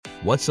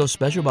What's so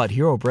special about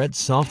Hero Bread's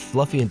soft,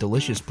 fluffy, and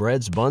delicious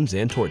breads, buns,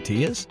 and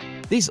tortillas?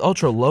 These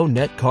ultra-low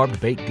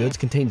net-carb baked goods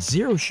contain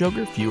zero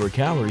sugar, fewer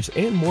calories,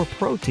 and more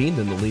protein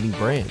than the leading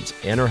brands,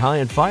 and are high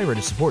in fiber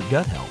to support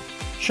gut health.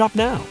 Shop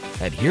now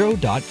at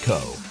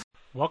Hero.co.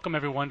 Welcome,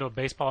 everyone, to a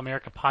Baseball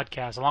America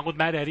podcast. Along with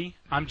Matt Eddy,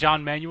 I'm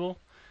John Manuel,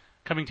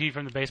 coming to you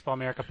from the Baseball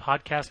America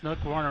podcast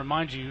nook. We want to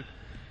remind you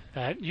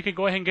that you can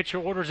go ahead and get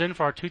your orders in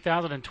for our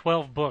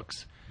 2012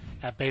 books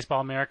at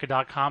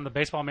BaseballAmerica.com, the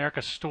Baseball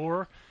America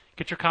store.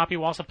 Get your copy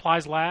while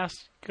supplies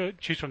last.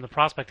 Choose from the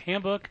Prospect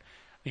Handbook,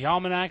 the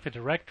Almanac, the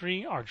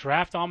Directory, our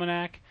Draft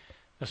Almanac,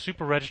 the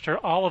Super Register,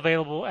 all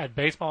available at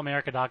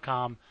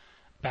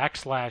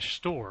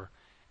BaseballAmerica.com/store.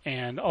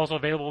 And also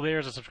available there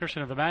is a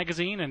subscription to the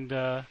magazine and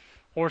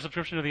or a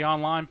subscription to the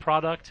online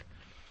product,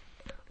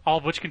 all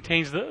of which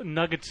contains the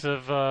nuggets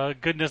of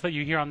goodness that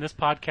you hear on this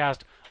podcast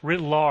writ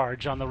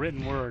large on the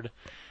written word,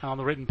 on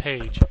the written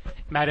page.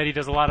 Matt Eddy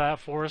does a lot of that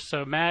for us.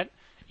 So, Matt,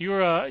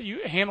 you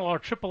handle our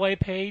AAA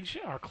page,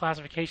 our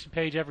classification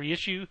page every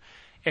issue,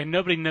 and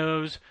nobody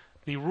knows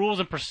the rules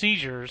and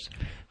procedures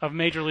of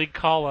Major League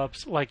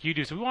call-ups like you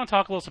do. So we want to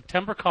talk a little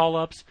September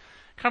call-ups,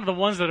 kind of the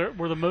ones that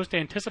were the most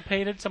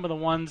anticipated, some of the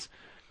ones,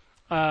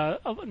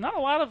 not a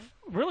lot of,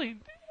 really,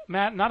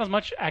 Matt, not as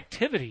much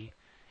activity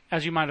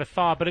as you might have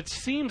thought, but it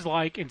seems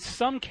like in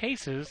some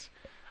cases,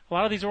 a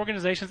lot of these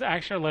organizations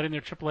actually are letting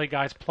their AAA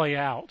guys play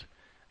out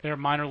their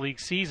minor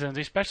league seasons,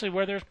 especially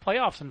where there's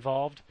playoffs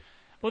involved,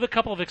 with a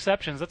couple of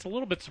exceptions. That's a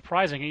little bit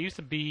surprising. It used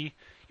to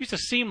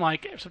seem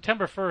like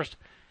September 1st,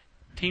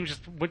 teams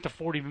just went to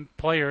 40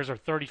 players or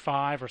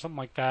 35 or something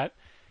like that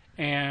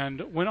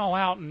and went all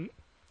out, and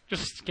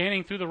just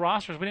scanning through the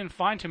rosters, we didn't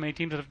find too many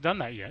teams that have done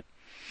that yet.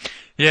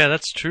 Yeah,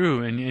 that's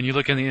true. And you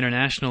look in the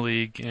International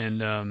League,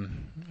 and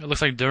it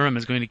looks like Durham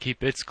is going to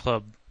keep its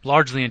club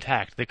largely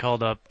intact. They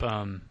called up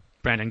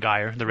Brandon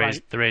Guyer.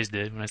 The Rays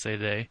did, when I say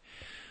they.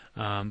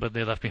 But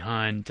they left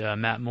behind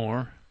Matt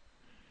Moore,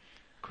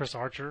 Chris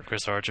Archer,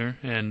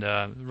 and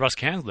Russ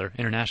Kanzler,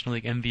 International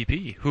League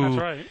MVP,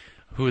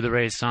 who the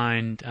Rays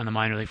signed on the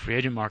minor league free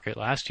agent market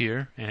last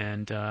year,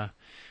 and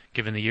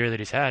given the year that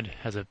he's had,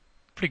 has a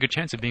pretty good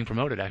chance of being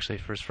promoted, actually,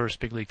 for his first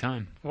big league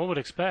time. One would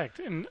expect.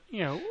 And,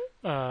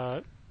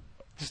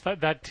 just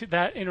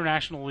that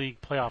International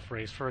League playoff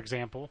race, for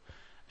example,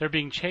 they're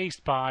being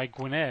chased by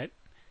Gwinnett,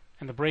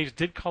 and the Braves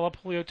did call up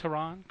Julio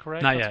Teheran,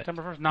 correct? Not yet.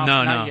 September 1st?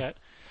 Not yet.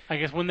 I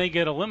guess when they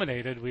get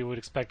eliminated, we would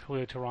expect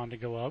Julio Teheran to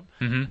go up.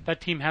 Mm-hmm.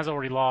 That team has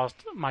already lost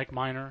Mike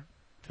Minor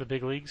to the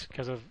big leagues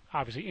because of,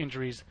 obviously,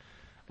 injuries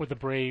with the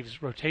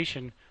Braves'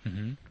 rotation.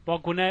 Mm-hmm. While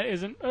Gwinnett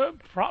isn't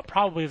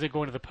probably isn't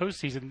going to the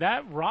postseason,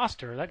 that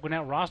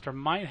Gwinnett roster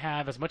might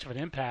have as much of an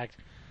impact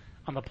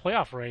on the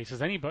playoff race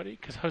as anybody,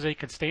 because Jose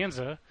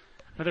Costanza,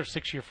 another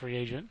 6-year free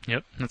agent,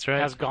 yep, that's right,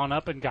 has gone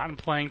up and gotten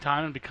playing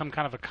time and become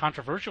kind of a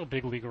controversial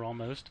big leaguer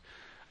almost,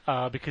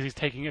 because he's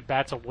taking at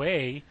bats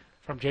away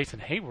from Jason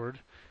Hayward.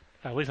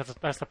 At least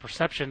that's the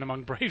perception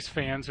among Braves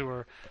fans, who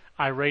are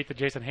irate that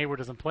Jason Hayward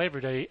doesn't play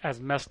every day, as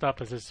messed up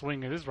as his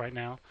swing is right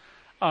now.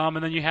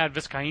 And then you had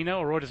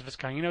Aroldis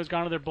Vizcaino has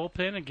gone to their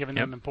bullpen and given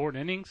them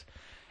important innings.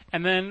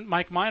 And then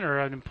Mike Minor,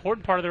 an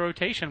important part of their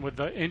rotation with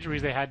the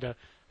injuries they had to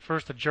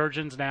first to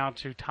Jurgens, now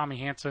to Tommy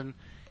Hanson,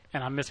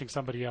 and I'm missing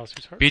somebody else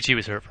who's hurt. Beachy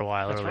was hurt for a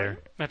while earlier. Right.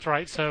 That's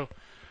right. So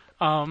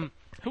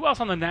who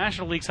else on the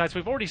National League side? So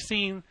we've already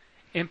seen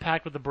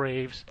impact with the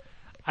Braves.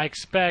 I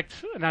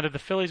expect, now did the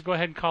Phillies go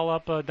ahead and call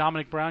up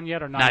Dominic Brown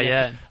yet or not? Not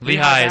yet.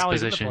 Lehigh is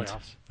positioned.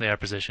 They are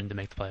positioned to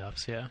make the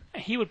playoffs, yeah.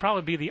 He would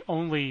probably be the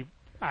only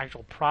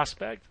actual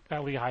prospect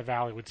that Lehigh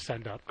Valley would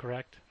send up,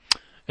 correct?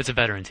 It's a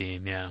veteran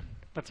team, yeah.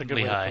 That's a good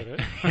Lehigh. way to put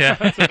it. Yeah.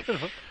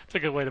 That's a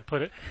good way to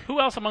put it. Who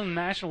else among the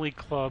National League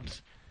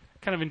clubs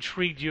kind of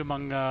intrigued you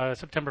among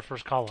September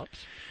 1st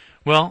call-ups?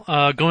 Well,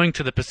 going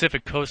to the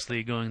Pacific Coast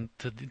League, going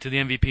to the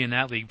MVP in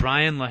that league,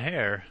 Brian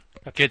LaHair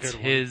gets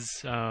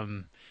his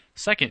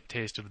second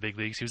taste of the big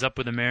leagues. He was up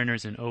with the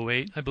Mariners in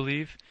 2008, I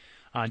believe.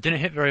 Didn't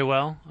hit very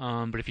well,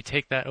 but if you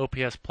take that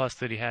OPS plus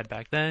that he had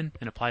back then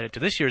and applied it to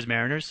this year's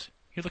Mariners,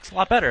 he looks a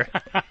lot better.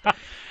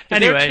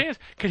 Anyway,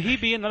 could he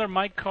be another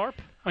Mike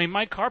Carp? I mean,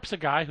 Mike Carp's a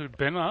guy who'd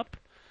been up,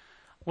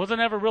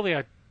 wasn't ever really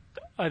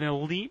an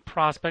elite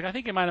prospect. I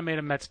think he might have made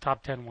a Mets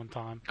top 10 one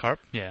time. Carp,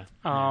 yeah.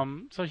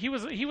 So he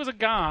was a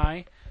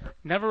guy,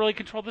 never really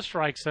controlled the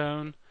strike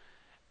zone,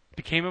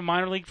 became a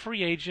minor league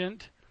free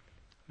agent.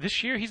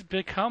 This year he's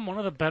become one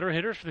of the better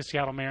hitters for the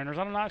Seattle Mariners.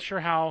 I'm not sure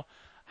how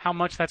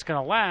much that's going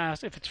to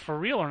last, if it's for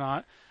real or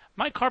not.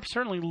 Mike Carp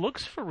certainly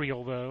looks for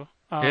real, though.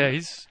 Yeah,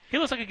 he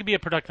looks like he could be a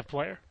productive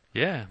player.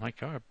 Yeah, Mike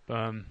Carp.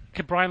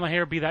 Could Brian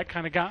LaHair be that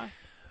kind of guy?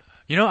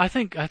 I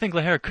think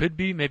LaHair could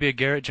be maybe a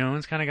Garrett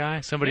Jones kind of guy,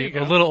 somebody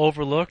a little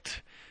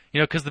overlooked.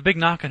 Because the big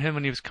knock on him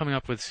when he was coming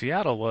up with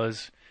Seattle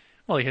was,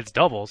 well, he hits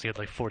doubles. He had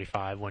like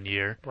 45 one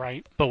year.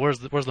 Right. But where's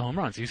the home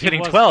runs? He was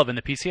hitting 12 in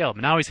the PCL,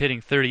 but now he's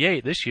hitting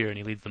 38 this year, and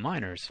he leads the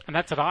minors. And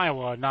that's at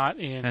Iowa, not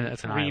in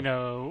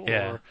Reno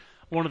or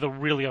one of the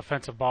really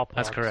offensive ballparks.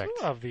 That's correct.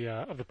 Of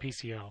the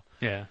PCL.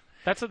 Yeah.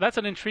 That's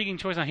an intriguing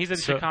choice. Now he's in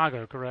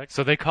Chicago, correct?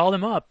 So they called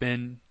him up,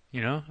 and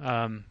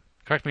kind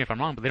correct me if I'm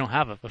wrong, but they don't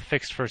have a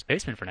fixed first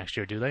baseman for next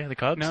year, do they? The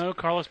Cubs? No,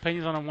 Carlos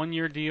Pena's on a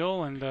 1-year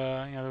deal, and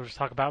there was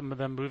talk about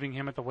them moving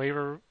him at the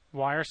waiver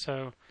wire.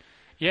 So,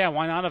 yeah,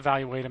 why not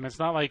evaluate him? It's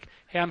not like,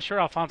 hey, I'm sure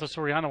Alfonso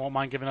Soriano won't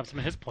mind giving up some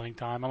of his playing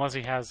time unless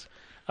he has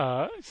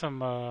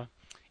some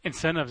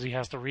incentives he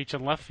has to reach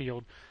in left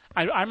field.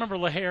 I remember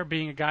LaHair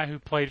being a guy who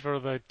played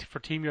for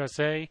Team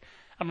USA. I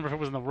don't remember if it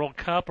was in the World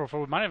Cup or if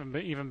it might have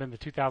even been the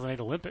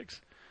 2008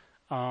 Olympics.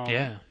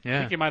 Yeah. I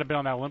think he might have been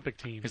on that Olympic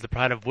team. He's the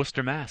pride of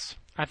Worcester, Mass.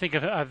 I think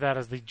of that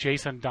as the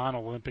Jason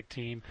Donnell Olympic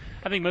team.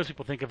 I think most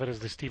people think of it as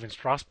the Steven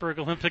Strasburg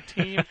Olympic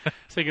team,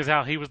 seeing as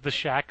how he was the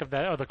Shaq of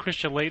that, or the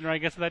Christian Laettner, I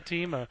guess, of that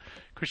team.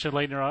 Christian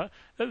Laettner.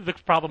 The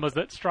problem was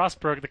that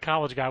Strasburg, the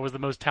college guy, was the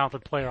most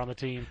talented player on the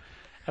team,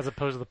 as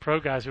opposed to the pro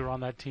guys who were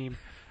on that team.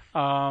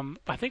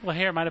 I think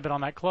LaHair might have been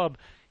on that club.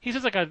 He's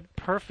just like a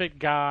perfect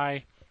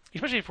guy,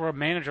 especially for a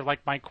manager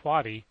like Mike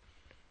Quade,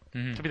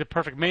 to be the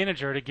perfect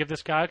manager to give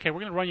this guy, okay,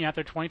 we're going to run you out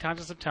there 20 times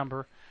in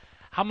September.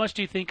 How much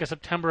do you think a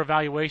September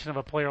evaluation of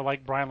a player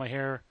like Brian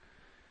LaHair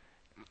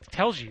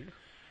tells you?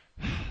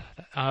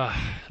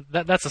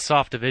 That's a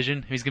soft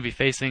division. He's going to be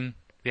facing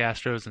the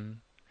Astros and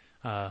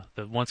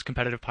the once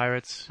competitive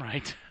Pirates.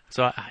 Right.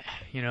 So, I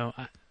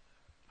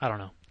don't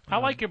know. I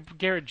like your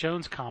Garrett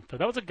Jones comp, though.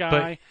 That was a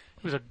guy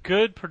who was a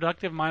good,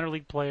 productive minor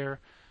league player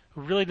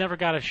who really never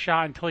got a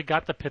shot until he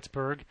got to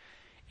Pittsburgh,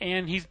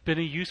 and he's been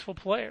a useful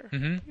player.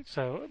 Mm-hmm.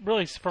 So,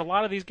 really, for a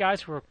lot of these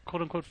guys who are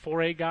quote-unquote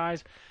 4A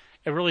guys,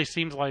 it really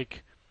seems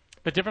like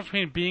the difference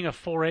between being a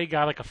 4A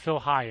guy like a Phil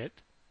Hyatt,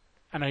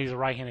 I know he's a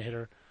right-handed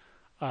hitter,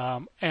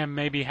 and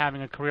maybe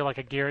having a career like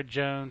a Garrett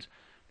Jones,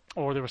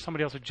 or there was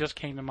somebody else who just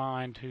came to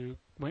mind who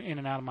went in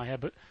and out of my head,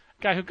 but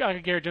a guy who got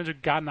like Garrett Jones who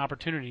got an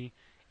opportunity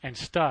and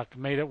stuck,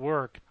 made it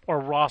work, or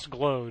Ross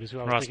Glode is who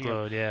I was thinking of.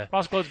 Ross Glode, yeah.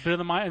 Ross Glode's been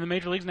in the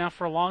major leagues now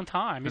for a long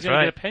time. He's That's going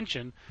right. to get a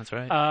pension. That's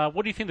right.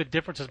 What do you think the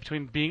difference is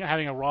between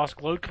having a Ross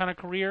Glode kind of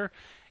career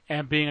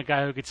and being a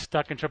guy who gets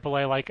stuck in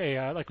AAA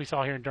like we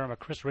saw here in Durham, a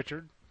Chris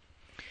Richard?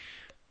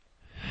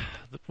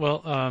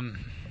 Well,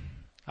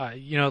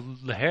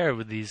 LaHair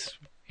with these,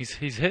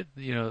 he's hit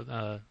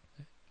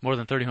more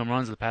than 30 home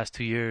runs in the past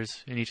 2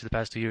 years. In each of the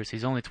past 2 years,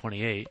 he's only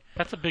 28.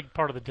 That's a big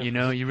part of the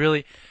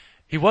difference.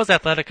 He was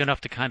athletic enough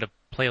to kind of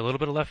play a little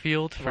bit of left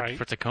field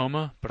for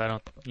Tacoma, but I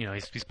don't,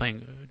 he's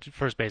playing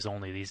first base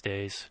only these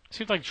days.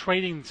 Seems like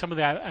trading some of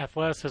that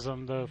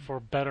athleticism for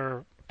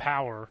better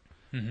power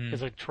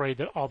is a trade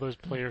that all those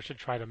players should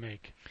try to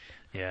make.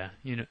 Yeah,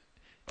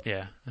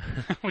 yeah.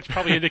 Which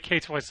probably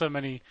indicates why so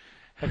many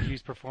have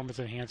used performance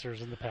enhancers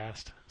in the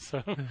past.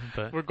 So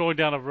we're going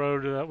down a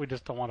road that we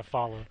just don't want to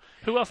follow.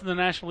 Who else in the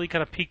National League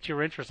kind of piqued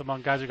your interest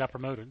among guys who got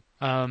promoted?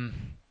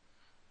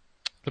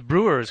 The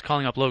Brewers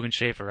calling up Logan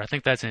Schaefer. I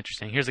think that's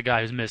interesting. Here's a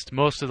guy who's missed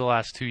most of the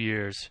last 2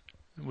 years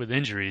with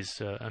injuries,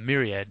 a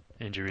myriad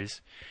injuries.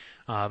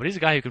 But he's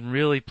a guy who can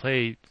really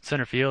play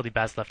center field. He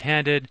bats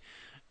left-handed.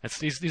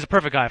 He's a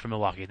perfect guy for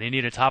Milwaukee. They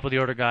need a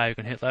top-of-the-order guy who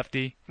can hit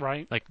lefty.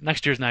 Right. Like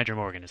next year's Nyjer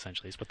Morgan,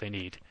 essentially, is what they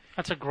need.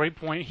 That's a great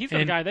point. He's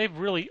a guy they've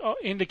really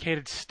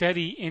indicated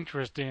steady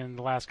interest in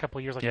the last couple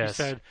of years, like you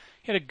said.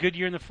 He had a good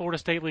year in the Florida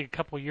State League a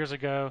couple of years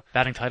ago.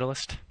 Batting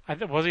titleist.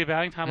 Was he a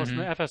batting titleist in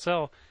the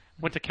FSL?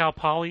 Went to Cal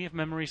Poly, if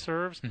memory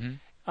serves.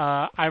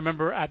 I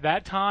remember at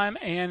that time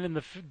and in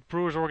the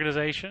Brewers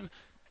organization,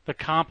 the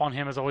comp on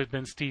him has always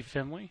been Steve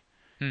Finley.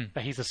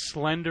 That he's a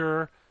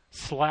slender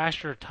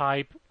slasher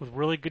type with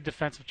really good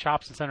defensive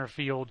chops in center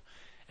field.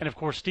 And, of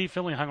course, Steve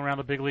Finley hung around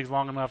the big leagues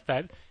long enough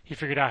that he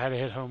figured out how to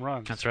hit home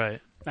runs. That's right.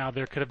 Now,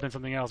 there could have been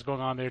something else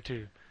going on there,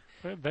 too,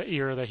 the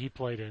era that he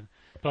played in.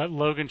 But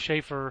Logan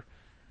Schaefer,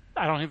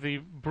 I don't think the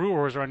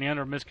Brewers are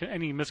under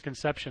any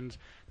misconceptions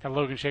that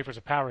Logan Schaefer's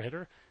a power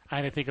hitter.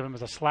 I think of him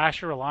as a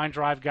slasher, a line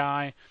drive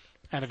guy,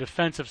 and a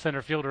defensive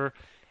center fielder.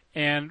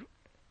 And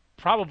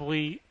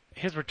probably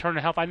his return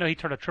to health, I know he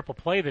turned a triple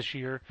play this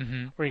year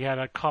where he had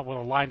a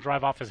line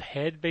drive off his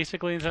head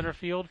basically in center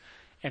field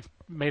and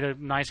made a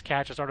nice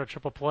catch and started a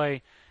triple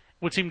play.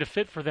 Would seem to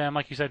fit for them,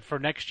 like you said, for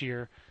next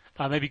year.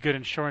 Maybe good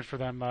insurance for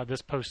them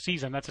this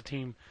postseason. That's a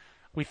team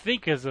we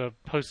think is a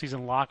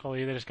postseason lock.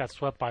 They just got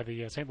swept by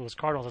the St. Louis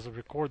Cardinals as we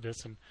record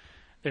this, and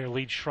their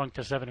lead shrunk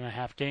to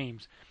 7.5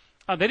 games.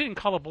 They didn't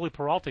call up Bully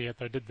Peralta yet,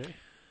 though, did they?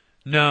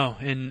 No,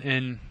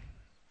 and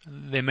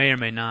they may or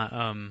may not.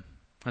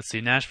 Let's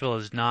see, Nashville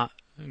is not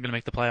going to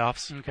make the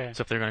playoffs. Okay.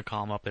 So if they're going to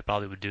call him up, they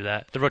probably would do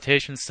that. The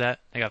rotation's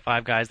set. They got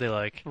 5 guys they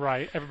like.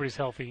 Right. Everybody's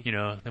healthy.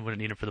 They wouldn't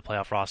need him for the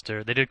playoff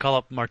roster. They did call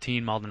up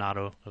Martin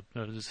Maldonado,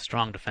 a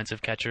strong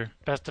defensive catcher.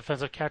 Best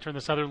defensive catcher in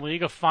the Southern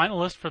League, a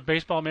finalist for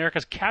Baseball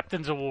America's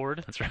Captain's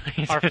Award. That's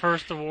right. Our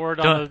first award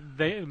on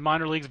the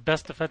minor league's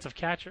best defensive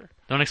catcher.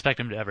 Don't expect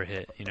him to ever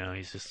hit.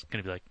 He's just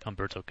going to be like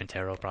Humberto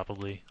Quintero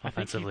probably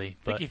offensively.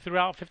 I think he threw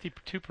out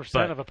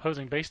 52% of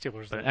opposing base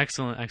stealers. But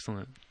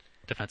excellent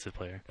defensive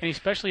player. And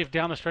especially if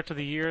down the stretch of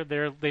the year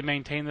they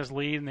maintain this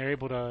lead and they're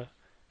able to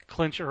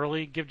clinch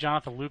early, give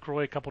Jonathan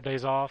Lucroy a couple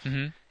days off,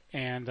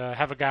 and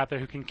have a guy out there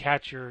who can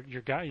catch your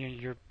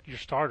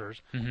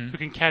starters, who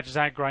can catch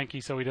Zach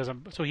Greinke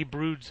so he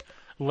broods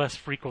less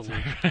frequently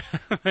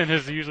than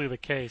is usually the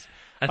case.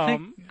 I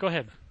think, go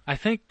ahead. I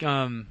think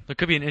there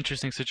could be an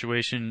interesting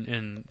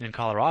situation in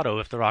Colorado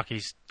if the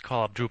Rockies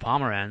call up Drew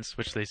Pomeranz,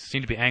 which they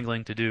seem to be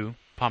angling to do.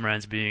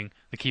 Pomeranz being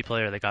the key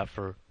player they got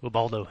for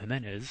Ubaldo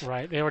Jimenez.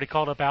 Right. They already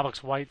called up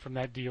Alex White from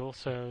that deal,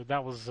 so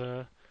that was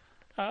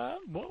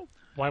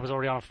White was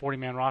already on a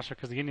 40-man roster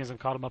because the Indians had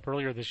called him up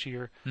earlier this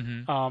year.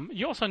 Mm-hmm.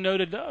 You also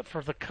noted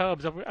for the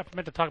Cubs, I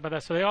meant to talk about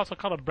that. So they also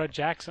called up Brett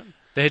Jackson.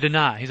 They did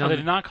not. He's on. They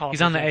did not call.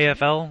 He's on the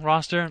Jackson. AFL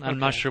roster. I'm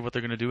not Okay. sure what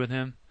they're going to do with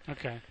him.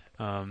 Okay.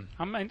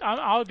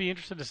 I'll be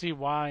interested to see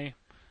why.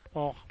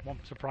 Well, I'm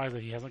surprised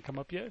that he hasn't come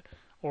up yet.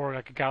 Or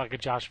like a guy like a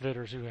Josh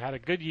Vitters who had a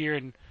good year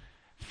and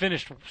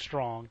finished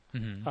strong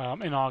in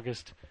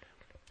August.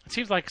 It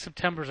seems like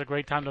September is a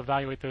great time to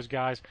evaluate those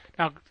guys.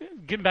 Now,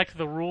 getting back to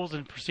the rules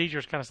and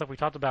procedures kind of stuff we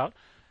talked about,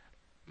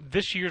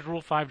 this year's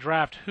Rule 5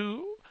 draft,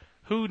 who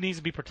needs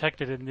to be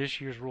protected in this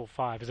year's Rule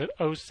 5? Is it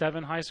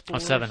 07 high school?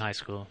 07 high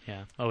school,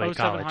 yeah. 08 07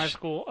 college. high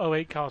school,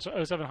 08 college.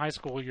 So 07 high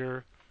school,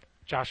 your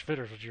Josh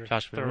Vitters was your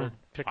third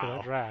pick of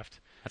that draft.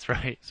 That's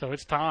right. So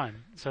it's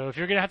time. So if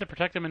you're going to have to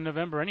protect them in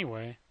November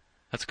anyway,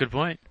 that's a good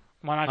point.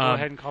 Why not go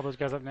ahead and call those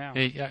guys up now?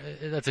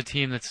 That's a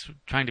team that's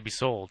trying to be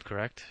sold,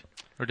 correct?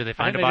 Or did they I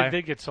find think a buyer? they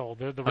did get sold.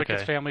 The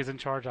Ricketts family's in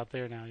charge out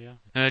there now,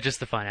 yeah. Just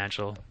the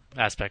financial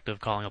aspect of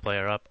calling a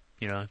player up.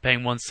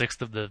 Paying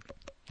 1/6 of the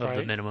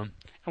minimum.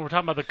 And we're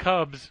talking about the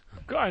Cubs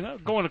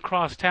going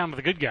across town with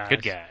the good guys.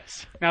 Good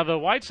guys. Now, the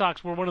White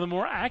Sox were one of the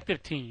more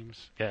active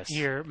teams Yes.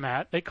 here,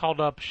 Matt. They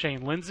called up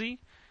Shane Lindsay,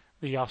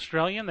 the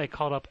Australian. They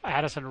called up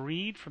Addison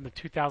Reed from the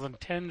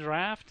 2010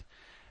 draft.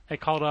 They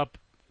called up,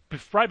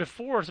 right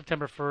before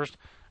September 1st,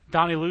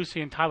 Donnie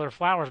Lucy and Tyler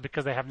Flowers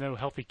because they have no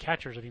healthy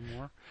catchers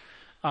anymore.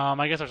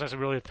 I guess there's actually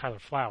really Tyler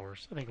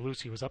Flowers. I think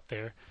Lucy was up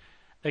there.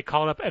 They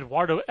called up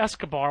Eduardo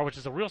Escobar, which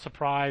is a real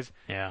surprise.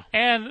 Yeah.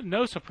 And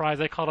no surprise,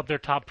 they called up their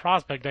top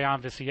prospect, Dayan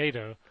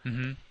Viciedo.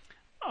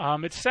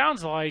 Mm-hmm. It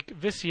sounds like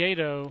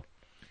Viciedo,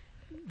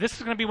 this is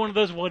going to be one of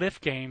those what-if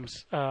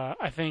games,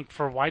 I think,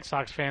 for White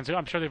Sox fans.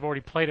 I'm sure they've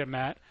already played it,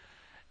 Matt.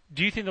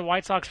 Do you think the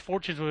White Sox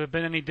fortunes would have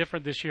been any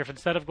different this year if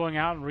instead of going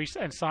out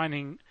and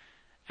signing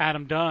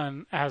Adam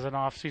Dunn as an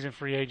off-season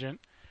free agent,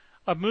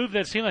 a move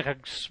that seemed like a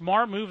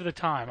smart move at the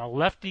time, a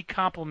lefty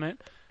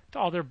complement to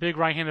all their big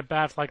right-handed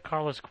bats like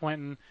Carlos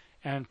Quentin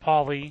and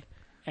Paulie,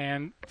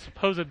 and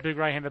supposed big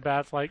right-handed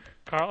bats like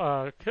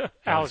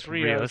Alex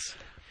Rios.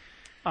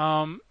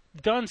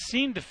 Dunn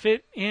seemed to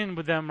fit in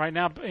with them right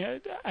now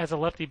as a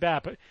lefty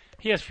bat, but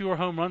he has fewer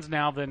home runs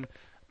now than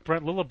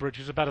Brent Lillibridge,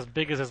 who's about as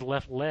big as his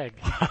left leg.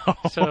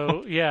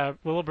 So, yeah,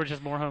 Lillibridge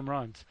has more home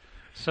runs.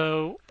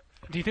 So,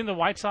 do you think the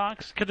White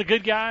Sox, could the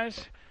good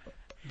guys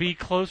be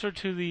closer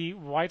to the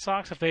White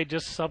Sox if they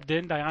just subbed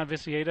in Dayan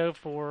Viciedo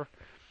for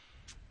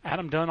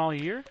Adam Dunn all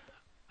year?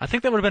 I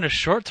think that would have been a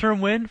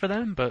short-term win for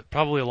them, but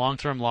probably a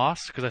long-term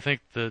loss because I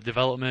think the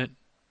development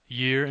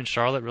year in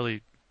Charlotte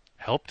really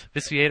helped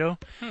Viciedo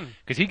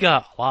because he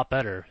got a lot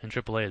better in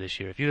AAA this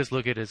year. If you just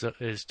look at his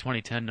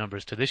 2010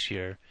 numbers to this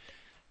year,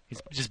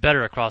 he's just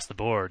better across the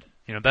board.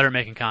 Better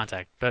making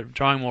contact, better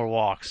drawing more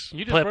walks,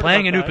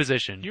 playing a new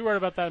position. You wrote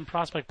about that in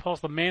Prospect Pulse.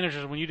 The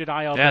managers, when you did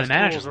IL, the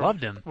managers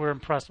loved him. Were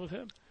impressed with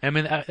him. I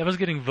mean, that was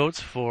getting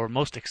votes for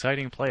most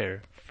exciting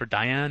player for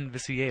Dayan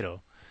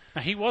Viciedo.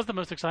 Now, he was the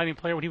most exciting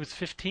player when he was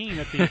 15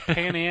 at the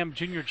Pan Am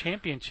Junior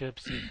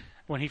Championships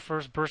when he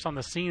first burst on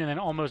the scene and then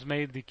almost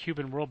made the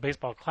Cuban World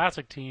Baseball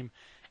Classic team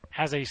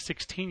as a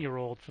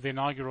 16-year-old for the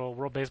inaugural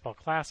World Baseball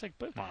Classic.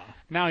 But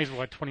now he's,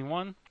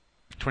 21?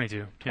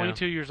 22.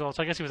 22 years old.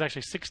 So I guess he was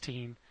actually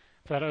 16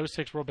 for that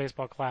 06 World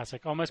Baseball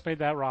Classic. Almost made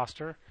that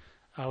roster.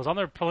 Was on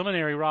their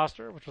preliminary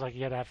roster, which was like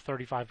you had to have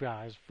 35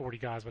 guys, 40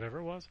 guys, whatever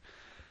it was.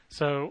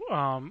 So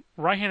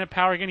right-handed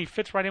power, again, he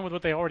fits right in with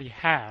what they already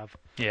have.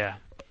 Yeah.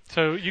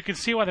 So you can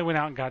see why they went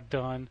out and got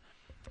Dunn.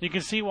 You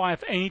can see why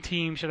if any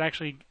team should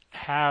actually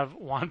have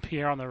Juan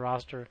Pierre on their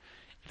roster,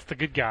 it's the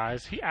good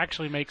guys. He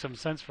actually makes some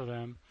sense for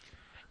them.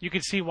 You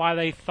can see why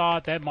they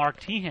thought that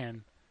Mark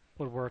Teahen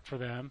would work for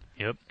them.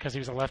 Yep. Because he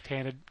was a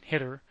left-handed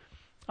hitter.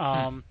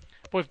 But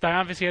if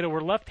Dayan Viciedo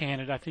were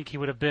left-handed, I think he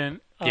would have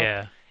been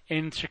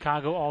in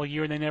Chicago all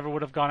year, and they never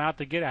would have gone out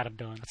to get Adam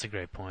Dunn. That's a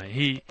great point.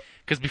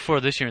 Because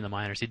before this year in the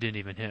minors, he didn't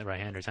even hit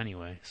right-handers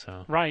anyway.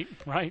 So Right.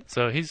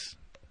 So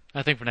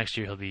I think for next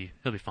year he'll be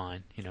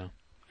fine.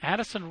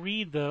 Addison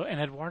Reed though,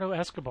 and Eduardo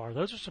Escobar,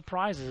 those are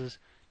surprises.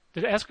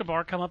 Did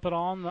Escobar come up at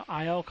all in the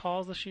IL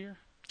calls this year?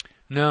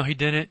 No, he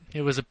didn't.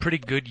 It was a pretty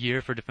good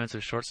year for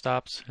defensive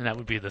shortstops, and that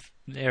would be the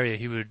area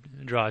he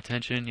would draw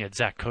attention. You had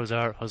Zach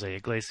Cozart, Jose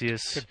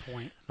Iglesias. Good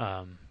point.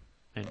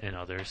 And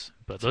others.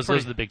 But those are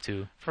the big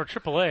two. For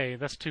AAA,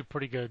 that's two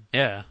pretty good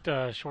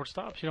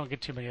shortstops. You don't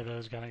get too many of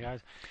those kind of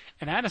guys.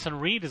 And Addison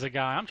Reed is a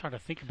guy I'm trying to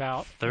think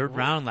about. Third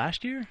round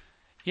last year?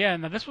 Yeah,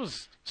 now this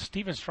was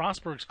Steven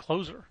Strasburg's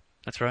closer.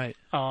 That's right.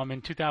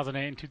 In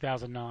 2008 and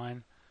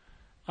 2009.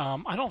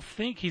 I don't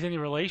think he's any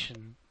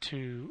relation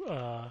to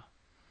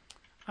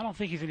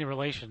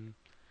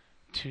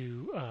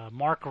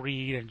Mark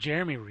Reed and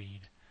Jeremy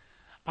Reed.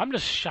 I'm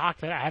just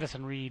shocked that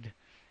Addison Reed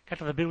got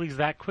to the big leagues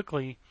that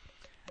quickly.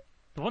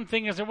 The one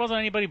thing is there wasn't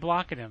anybody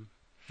blocking him,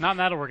 not in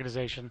that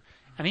organization.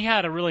 And he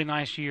had a really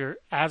nice year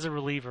as a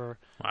reliever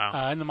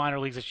in the minor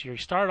leagues this year. He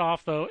started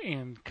off, though,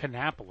 in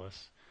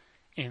Kannapolis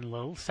in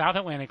the South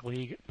Atlantic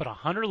League, but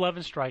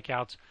 111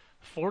 strikeouts,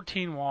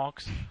 14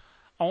 walks,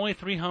 only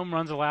 3 home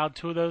runs allowed,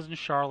 2 of those in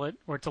Charlotte,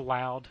 where it's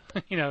allowed.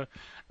 Not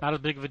as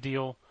big of a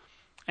deal.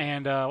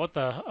 And what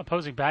the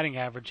opposing batting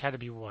average had to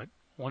be,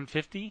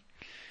 150?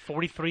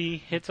 43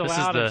 hits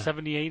allowed in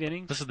 78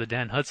 innings. This is the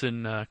Dan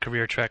Hudson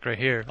career track right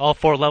here. All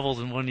 4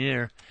 levels in 1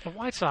 year. The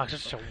White Sox are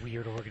such a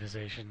weird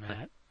organization,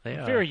 Matt. They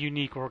are. Very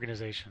unique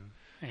organization.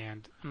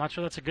 And I'm not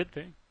sure that's a good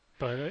thing.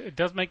 But it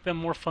does make them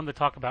more fun to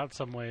talk about in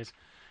some ways.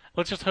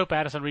 Let's just hope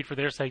Addison Reed, for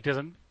their sake,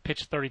 doesn't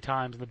pitch 30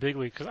 times in the big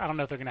league, because I don't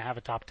know if they're going to have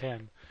a top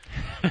 10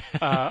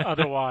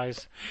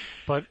 otherwise.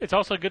 But it's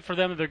also good for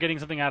them that they're getting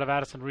something out of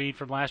Addison Reed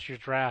from last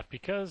year's draft,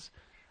 because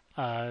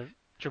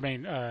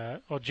Jared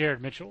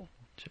Mitchell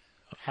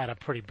had a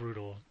pretty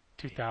brutal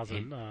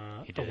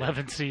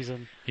 2011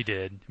 season. He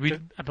did.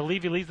 I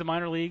believe he leads the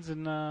minor leagues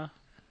in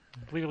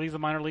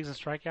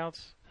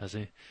strikeouts. Does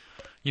he?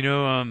 You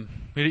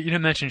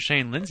didn't mention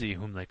Shane Lindsay,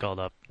 whom they called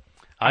up.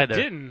 Either. I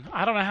didn't.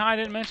 I don't know how I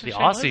didn't mention the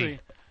Shane Aussie. Lindsay.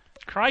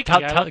 Crikey,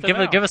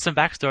 give us some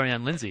backstory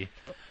on Lindsay.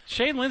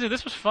 Shane Lindsay,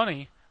 this was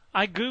funny.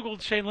 I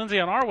Googled Shane Lindsay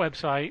on our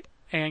website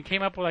and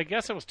came up with, I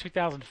guess it was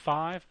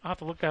 2005. I'll have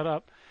to look that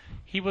up.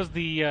 He was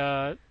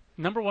the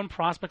number 1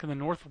 prospect in the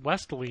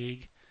Northwest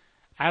League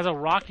as a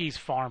Rockies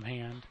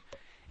farmhand.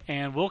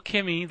 And Will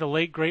Kimmey, the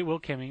late, great Will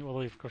Kimmey, well,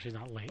 of course he's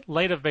not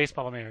late of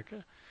Baseball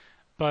America.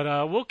 But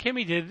Will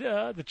Kimmey did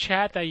the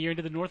chat that year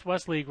into the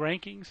Northwest League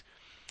rankings.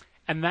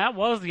 And that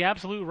was the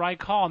absolute right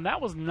call. And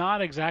that was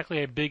not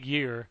exactly a big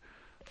year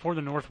for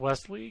the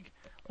Northwest League.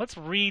 Let's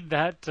read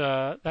that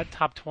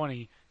top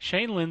 20.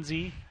 Shane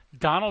Lindsay,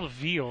 Donald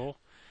Veal,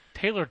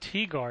 Taylor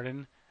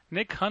Teagarden,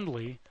 Nick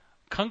Hundley,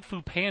 Kung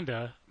Fu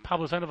Panda,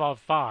 Pablo Sandoval at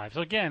 5.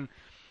 So again,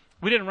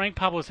 we didn't rank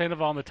Pablo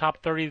Sandoval in the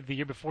top 30 the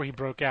year before he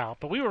broke out,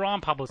 but we were on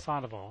Pablo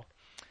Sandoval.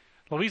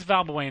 Luis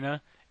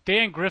Valbuena,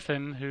 Dan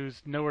Griffin,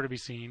 who's nowhere to be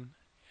seen,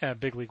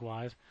 big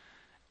league-wise,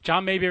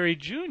 John Mayberry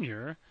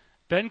Jr.,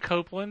 Ben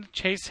Copeland,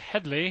 Chase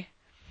Headley,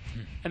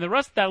 and the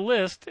rest of that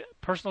list,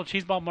 personal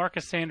cheeseball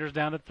Marcus Sanders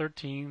down at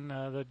 13.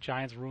 The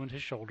Giants ruined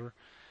his shoulder.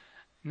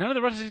 None of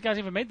the rest of these guys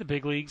even made the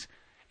big leagues.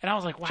 And I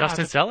was like, wow.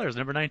 Justin Sellers,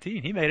 number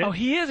 19. He made it. Oh,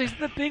 he is. He's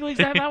in the big leagues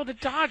now with the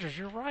Dodgers.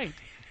 You're right.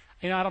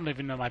 I don't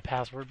even know my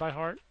password by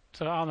heart,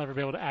 so I'll never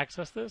be able to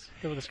access this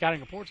with the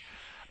scouting reports.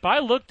 But I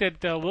looked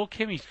at Will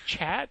Kimmey's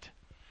chat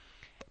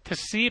to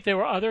see if there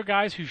were other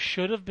guys who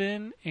should have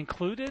been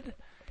included,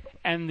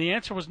 and the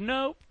answer was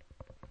no.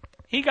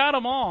 He got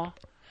them all.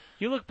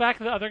 You look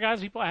back at the other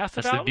guys people asked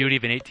about. That's the beauty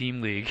of an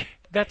 8-team league.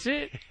 That's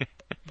it.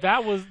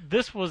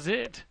 This was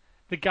it.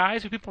 The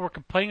guys who people were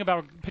complaining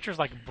about were pitchers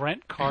like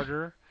Brent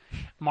Carter,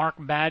 Mark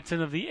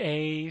Madsen of the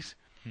A's,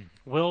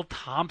 Will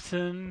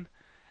Thompson.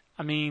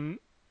 I mean,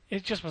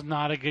 it just was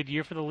not a good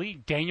year for the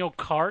league. Daniel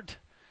Cart.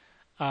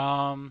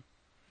 But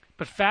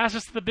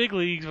fastest to the big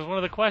leagues was one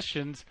of the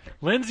questions.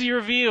 Lindsay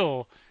or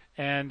Veal?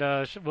 And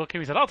Will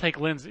Kimmey said, I'll take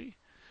Lindsay.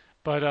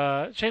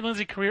 But Shane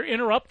Lindsay's career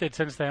interrupted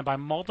since then by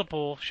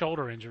multiple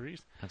shoulder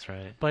injuries. That's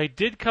right. But he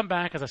did come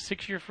back as a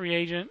 6-year free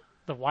agent.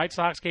 The White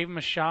Sox gave him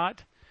a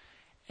shot.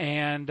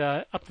 And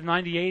up to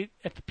 98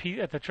 at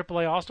the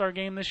AAA All-Star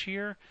game this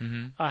year.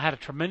 Mm-hmm. Had a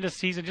tremendous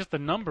season. Just the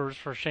numbers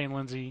for Shane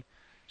Lindsay,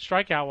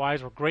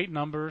 strikeout-wise, were great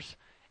numbers.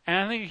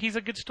 And I think he's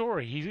a good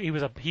story. He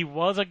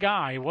was a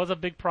guy. He was a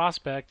big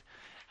prospect.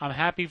 I'm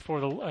happy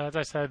for as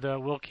I said,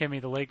 Will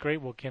Kimmey, the late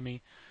great Will Kimmey,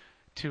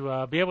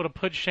 to be able to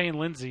put Shane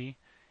Lindsay.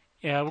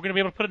 Yeah, we're going to be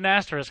able to put an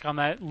asterisk on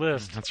that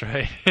list. That's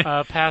right.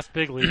 Past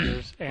big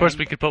leaguers. Of course,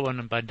 we could put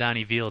one by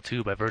Donnie Veal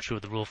too, by virtue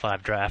of the Rule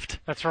 5 draft.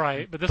 That's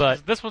right. But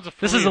this was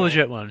this is a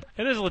legit one.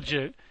 It is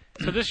legit.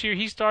 So this year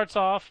he starts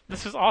off.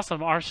 This is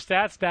awesome. Our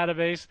stats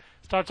database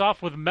starts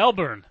off with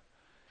Melbourne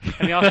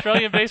in the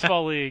Australian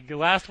Baseball League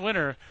last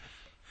winter,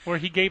 where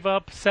he gave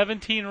up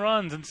 17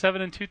 runs in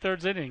 7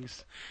 2/3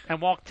 innings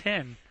and walked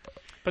 10.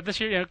 But this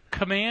year,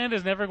 command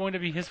is never going to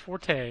be his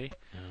forte.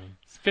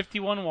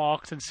 51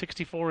 walks in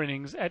 64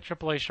 innings at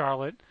AAA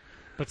Charlotte,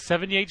 but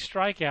 78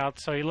 strikeouts.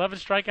 So 11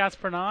 strikeouts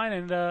per 9.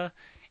 And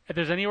if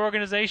there's any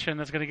organization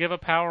that's going to give a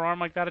power arm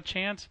like that a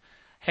chance,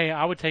 hey,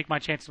 I would take my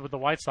chances with the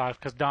White Sox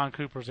because Don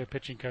Cooper's their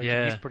pitching coach.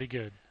 Yeah. And he's pretty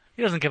good.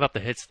 He doesn't give up the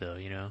hits, though,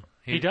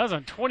 He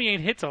doesn't. 28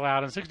 hits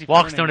allowed in 64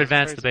 walks innings. don't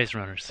advance the base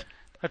runners.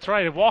 That's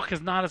right. A walk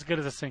is not as good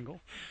as a single.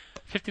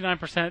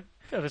 59%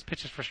 of his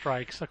pitches for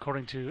strikes,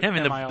 according to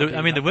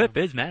MILB. The whip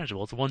is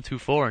manageable. It's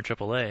 1.24 in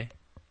AAA.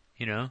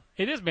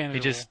 It is manageable. He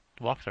just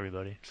walks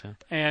everybody. So.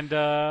 And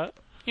Sergio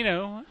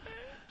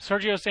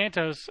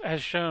Santos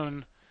has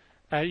shown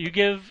that you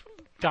give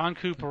Don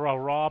Cooper a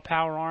raw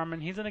power arm,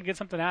 and he's going to get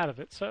something out of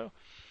it. So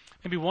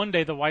maybe one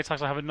day the White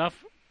Sox will have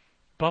enough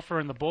buffer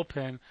in the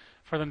bullpen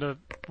for them to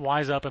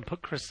wise up and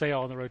put Chris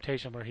Sale in the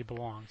rotation where he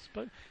belongs.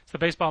 But it's the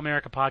Baseball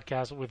America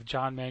podcast with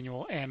John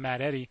Manuel and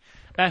Matt Eddy.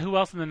 Matt, who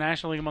else in the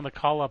National League among the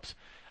call-ups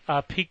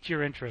piqued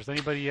your interest?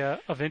 Anybody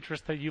of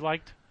interest that you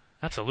liked?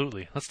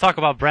 Absolutely. Let's talk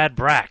about Brad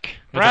Brack.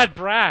 Brad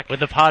Brack.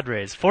 With the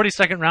Padres.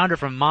 42nd rounder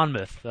from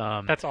Monmouth.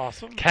 That's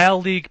awesome. Cal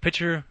League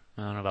pitcher.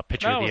 I don't know about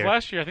pitcher No, of it the was year.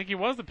 last year. I think he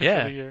was the pitcher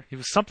of the year. He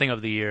was something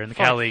of the year in the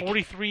For Cal like League.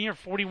 43 or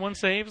 41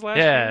 saves last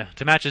Yeah, year.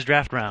 to match his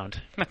draft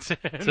round. That's it.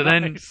 So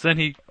Nice. then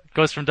he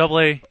goes from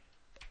Double-A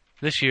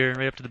this year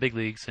right up to the big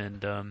leagues.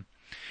 And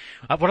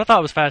what I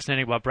thought was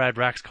fascinating about Brad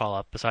Brack's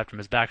call-up, aside from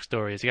his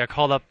backstory, is he got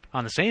called up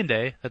on the same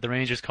day that the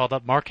Rangers called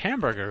up Mark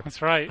Hamburger,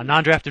 That's right. a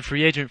non-drafted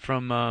free agent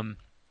from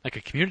like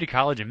a community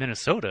college in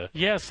Minnesota.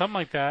 Yeah, something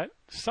like that.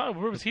 So,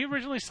 was he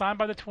originally signed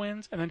by the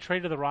Twins and then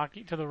traded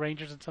to the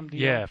Rangers in some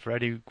deal? Yeah, for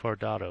Eddie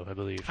Guardado, I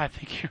believe. I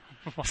think you.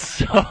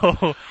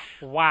 So,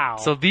 Wow.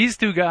 so these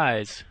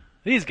guys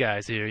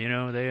here, you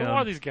know, they Who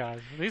are these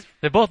guys?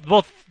 they're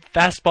both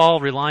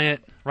fastball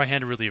reliant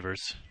right-handed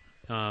relievers.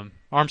 Arm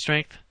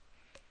strength.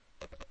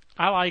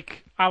 I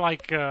like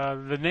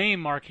the name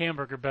Mark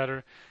Hamburger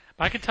better.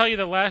 But I can tell you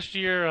that last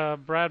year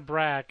Brad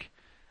Brack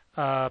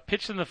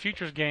pitched in the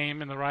Futures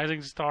game, in the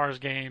Rising Stars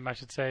game, I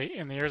should say,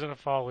 in the Arizona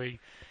Fall League,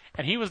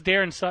 and he was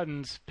Darren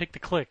Sutton's pick to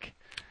click.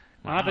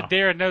 Wow. Not that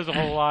Darren knows a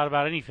whole lot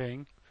about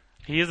anything.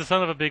 He is the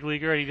son of a big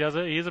leaguer, and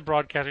he is a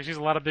broadcaster. He sees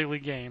a lot of big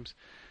league games.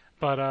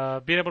 But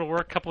being able to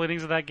work a couple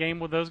innings of that game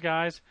with those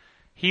guys,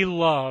 he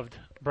loved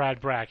Brad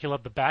Brack. He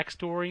loved the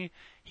backstory.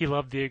 He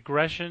loved the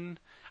aggression.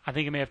 I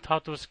think he may have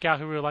talked to a scout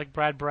who really liked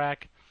Brad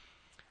Brack.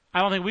 I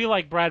don't think we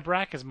like Brad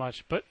Brack as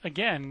much. But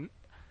again,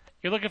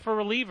 you're looking for a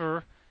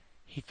reliever.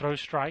 He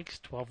throws strikes,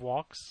 12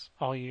 walks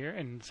all year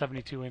in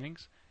 72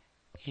 innings.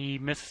 He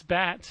misses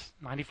bats,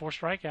 94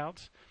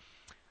 strikeouts.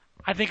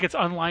 I think it's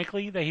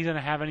unlikely that he's going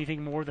to have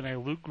anything more than a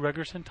Luke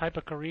Gregerson type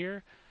of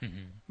career.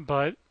 Mm-hmm.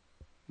 But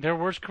there are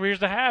worse careers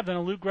to have than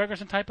a Luke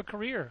Gregerson type of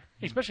career,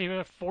 especially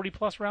with a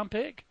 40-plus round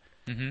pick.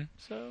 Mm-hmm.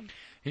 So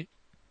He-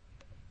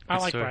 I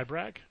like story. Brad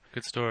Brack.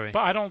 Good story.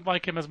 But I don't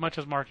like him as much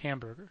as Mark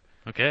Hamburger.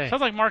 Okay.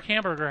 Sounds like Mark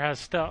Hamburger has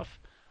stuff.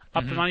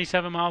 Up to Mhm.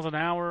 97 miles an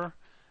hour,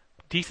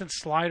 decent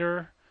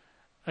slider.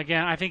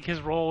 Again, I think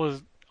his role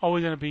is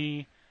always going to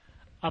be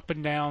up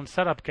and down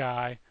setup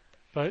guy.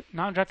 But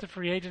non-drafted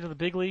free agent to the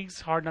big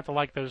leagues, hard not to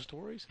like those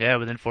stories. Yeah,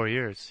 within 4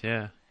 years.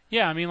 Yeah.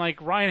 Yeah, I mean, like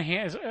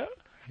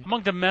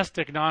among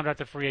domestic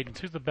non-drafted free agents,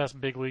 who's the best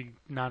big league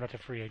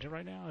non-drafted free agent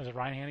right now? Is it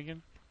Ryan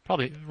Hannigan?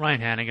 Probably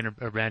Ryan Hannigan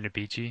or Brandon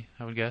Beachy,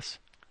 I would guess.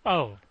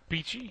 Oh,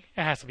 Beachy.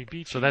 It has to be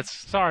Beachy. So that's-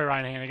 sorry,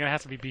 Ryan Hannigan. It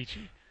has to be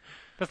Beachy.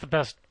 That's the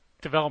best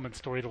development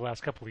story the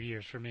last couple of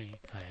years for me.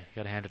 I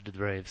got to hand it to the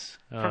Braves.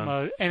 From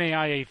a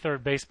NAIA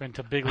third baseman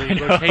to big I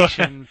league know.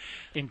 rotation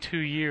in 2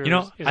 years. You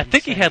know, is I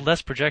think he insane. had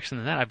less projection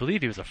than that. I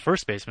believe he was a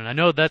first baseman. I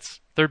know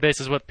that's third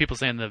base is what people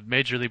say in the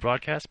major league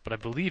broadcast, but I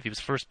believe he was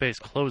first base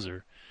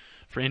closer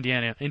for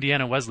Indiana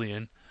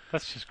Wesleyan.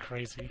 That's just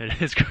crazy. It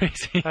is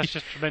crazy. That's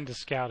just tremendous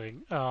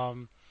scouting.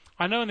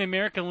 I know in the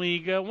American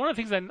League, one of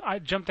the things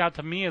that jumped out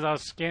to me as I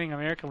was scanning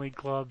American League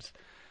clubs,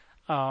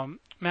 Matt,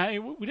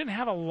 we didn't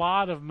have a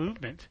lot of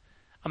movement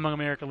among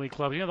American League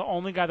clubs. You know, the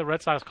only guy the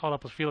Red Sox called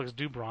up was Felix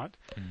Doubront.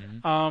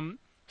 Mhm.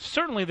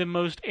 Certainly the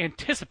most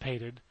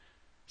anticipated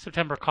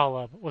September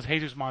call-up was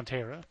Jesus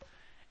Montero.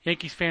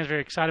 Yankees fans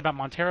very excited about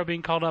Montero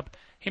being called up.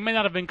 He may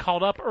not have been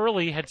called up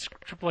early had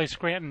AAA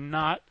Scranton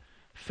not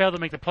failed to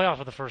make the playoffs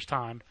for the first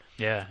time.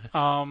 Yeah.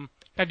 Now,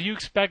 do you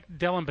expect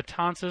Dylan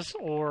Betances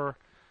or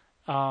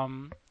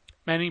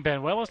Manny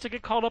Benuelos to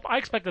get called up? I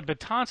expect that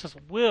Betances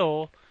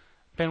will.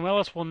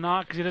 Benuelos will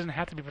not because he doesn't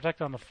have to be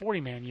protected on the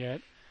 40-man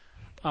yet.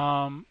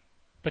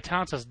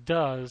 Betances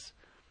does.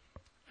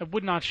 It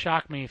would not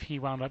shock me if he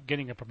wound up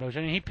getting a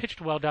promotion. And he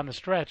pitched well down the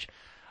stretch.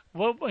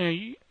 What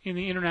in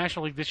the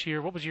International League this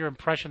year, what was your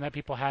impression that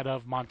people had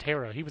of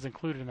Montero? He was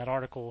included in that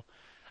article,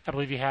 I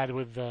believe you had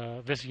with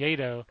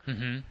Viciedo.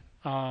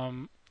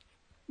 Mm-hmm.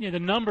 The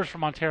numbers for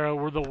Montero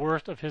were the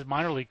worst of his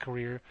minor league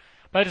career,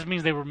 but that just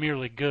means they were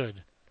merely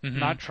good, Mhm.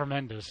 not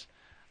tremendous.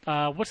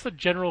 What's the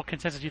general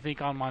consensus you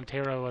think on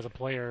Montero as a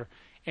player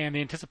and the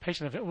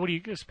anticipation of it? What do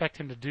you expect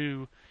him to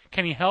do?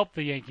 Can he help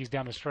the Yankees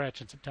down the stretch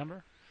in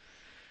September?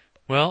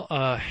 Well,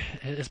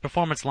 his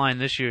performance line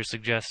this year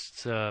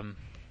suggests that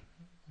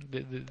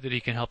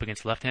he can help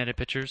against left-handed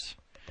pitchers.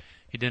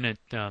 He didn't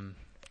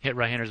hit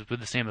right-handers with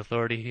the same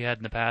authority he had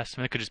in the past.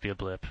 I mean, it could just be a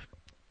blip.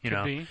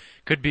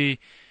 Could be.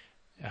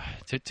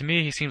 To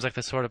me, he seems like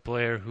the sort of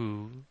player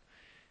who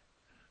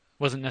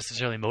wasn't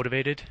necessarily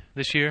motivated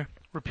this year.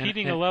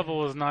 Repeating a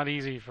level is not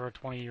easy for a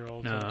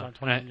 20-year-old, No,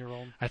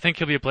 21-year-old. I think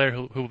he'll be a player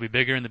who will be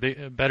better in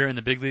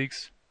the big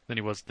leagues than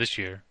he was this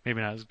year.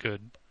 Maybe not as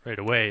good right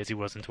away as he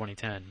was in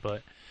 2010,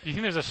 but Do you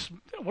think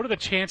what are the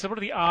chances, what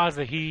are the odds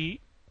that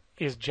he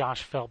is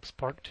Josh Phelps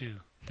Part 2?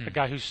 A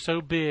guy who's so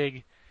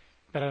big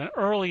that at an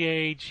early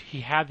age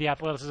he had the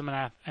athleticism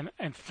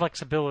and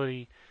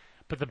flexibility,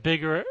 but the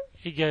bigger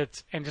he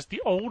gets and just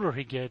the older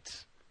he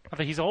gets, not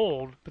that he's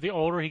old, but the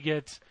older he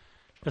gets,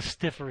 the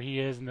stiffer he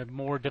is and the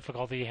more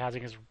difficulty he has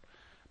in his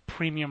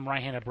premium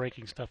right-handed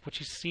breaking stuff, which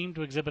he seemed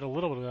to exhibit a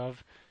little bit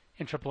of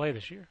in AAA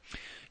this year.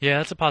 yeah,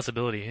 that's a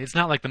possibility. It's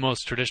not like the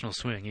most traditional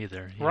swing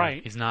either.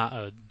 Right. He's not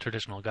a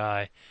traditional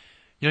guy.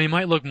 You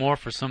might look more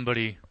for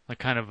somebody like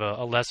kind of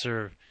a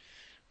lesser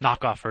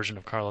knockoff version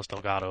of Carlos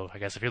Delgado, I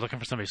guess, if you're looking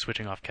for somebody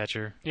switching off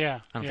catcher. Yeah.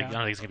 I don't think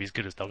he's going to be as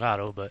good as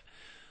Delgado, but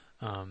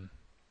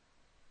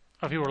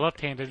If he were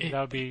left-handed, that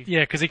would be...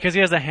 Yeah, because he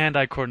has that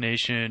hand-eye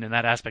coordination and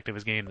that aspect of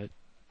his game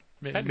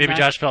that maybe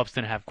Josh Phelps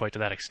didn't have quite to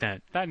that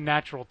extent. That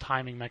natural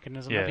timing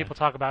mechanism that people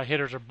talk about,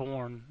 hitters are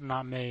born,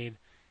 not made.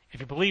 If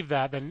you believe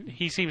that, then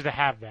he seems to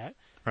have that.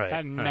 Right.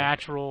 That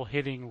natural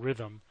hitting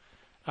rhythm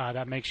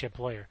that makes you a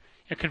player.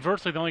 And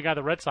conversely, the only guy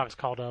the Red Sox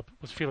called up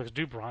was Felix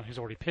Dubron, who's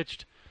already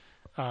pitched.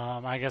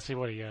 I guess he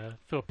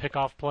threw a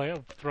pickoff play,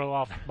 throw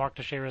off Mark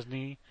Teixeira's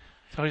knee.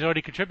 So he's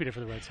already contributed for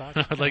the Red Sox.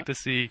 I would like to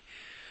see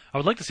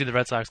the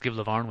Red Sox give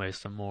LaVarnway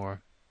some more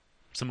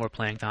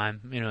playing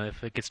time.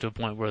 If it gets to a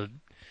point where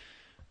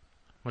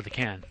they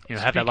can,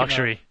 have that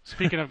luxury.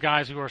 Speaking of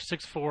guys who are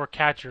 6'4"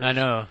 catchers, I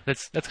know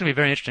that's going to be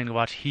very interesting to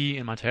watch he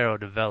and Montero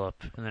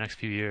develop in the next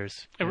few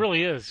years. It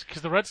really is,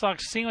 because the Red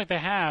Sox seem like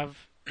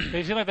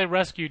they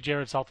rescued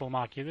Jared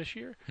Saltalamacchia this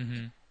year.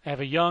 Mm-hmm. They have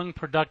a young,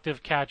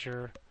 productive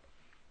catcher.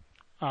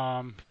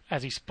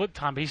 As he split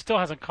time, but he still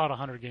hasn't caught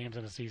 100 games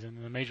in a season,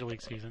 in the major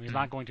league season. He's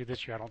not going to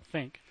this year, I don't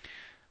think.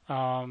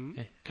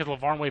 Could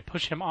LaVarnway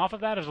push him off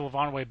of that, or is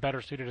LaVarnway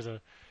better suited as a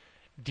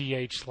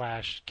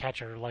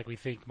DH/catcher like we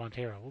think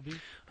Montero will be?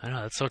 I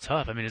know, that's so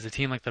tough. I mean, is a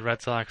team like the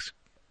Red Sox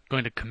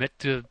going to commit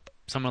to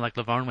someone like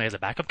LaVarnway as a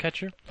backup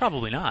catcher?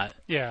 Probably not.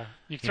 Yeah,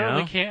 you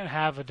certainly can't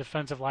have a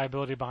defensive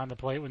liability behind the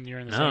plate when you're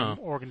in the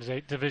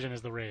same division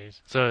as the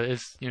Rays. So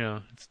it's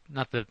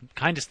not the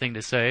kindest thing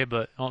to say,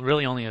 but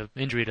really only an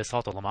injury to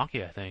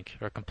Saltalamacchia, I think,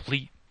 or a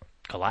complete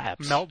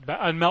collapse. A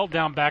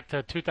meltdown back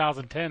to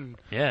 2010.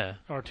 Yeah.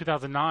 Or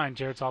 2009,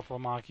 Jared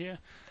Saltalamacchia.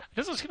 It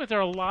doesn't seem like there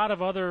are a lot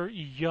of other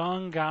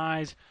young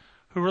guys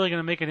who are really going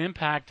to make an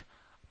impact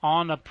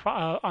on a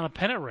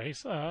pennant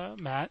race,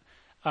 Matt.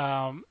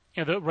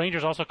 The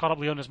Rangers also called up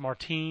Leonis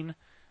Martin.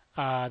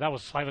 That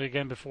was slightly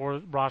again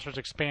before rosters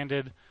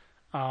expanded.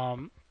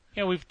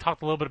 We've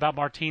talked a little bit about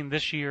Martin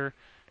this year.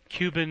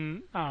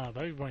 Cuban, I don't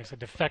know, you want to say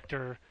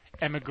defector,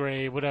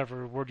 emigre,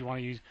 whatever word you want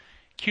to use.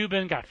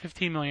 Cuban got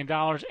 $15 million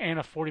and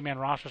a 40-man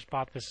roster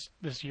spot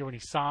this year when he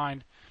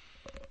signed.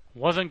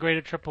 Wasn't great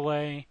at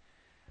AAA.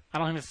 I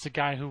don't think this is a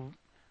guy who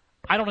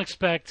I don't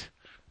expect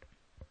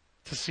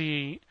to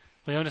see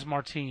Leonis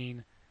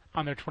Martin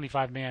on their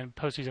 25-man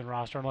postseason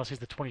roster unless he's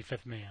the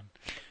 25th man.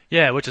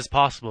 Yeah, which is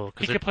possible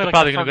because they're play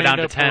probably going to go down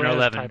to 10 or Perez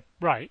 11. Type.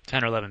 Right.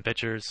 10 or 11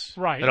 pitchers.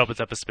 Right. That opens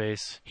up a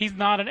space. He's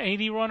not an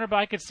 80 runner, but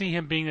I could see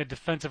him being a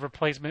defensive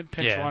replacement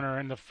pinch runner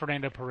in the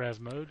Fernando Perez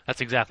mode.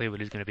 That's exactly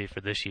what he's going to be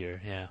for this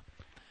year, yeah.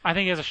 I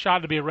think he has a shot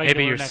to be a regular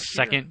maybe your next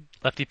second year.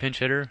 Lefty pinch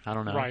hitter. I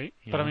don't know. Right.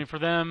 But, I mean, for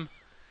them,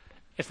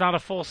 it's not a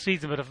full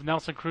season, but if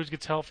Nelson Cruz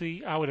gets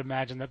healthy, I would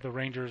imagine that the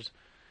Rangers,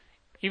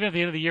 even at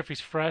the end of the year, if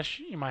he's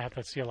fresh, you might have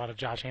to see a lot of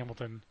Josh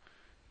Hamilton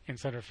in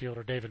center field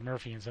or David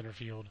Murphy in center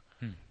field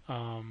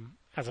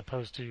as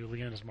opposed to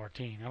Leonis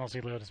Martin. I don't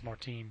see Leonis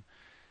Martin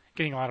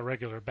getting a lot of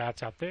regular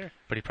bats out there.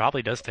 But he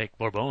probably does take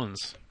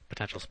Bourbon's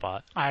potential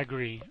spot. I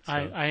agree. So.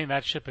 I think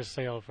that ship has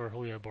sailed for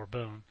Julio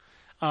Bourbon.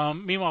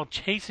 Meanwhile,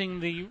 chasing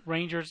the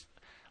Rangers,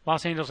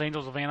 Los Angeles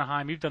Angels of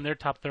Anaheim, you've done their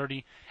top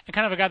 30, and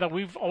kind of a guy that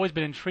we've always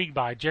been intrigued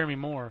by, Jeremy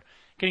Moore,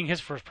 getting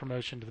his first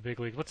promotion to the big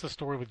league. What's the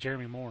story with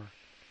Jeremy Moore?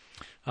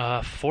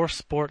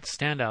 Four-sport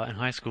standout in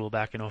high school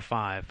back in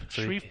 2005.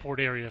 So Shreveport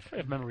area,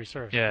 if memory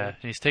serves. Yeah, and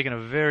he's taken a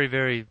very,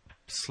 very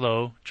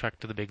slow trek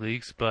to the big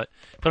leagues, but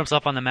put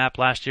himself on the map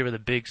last year with a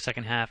big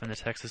second half in the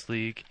Texas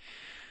League,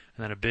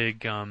 and then a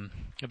big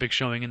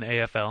showing in the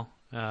AFL.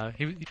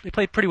 He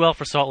played pretty well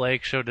for Salt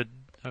Lake, showed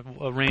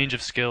a range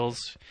of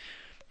skills,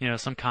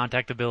 some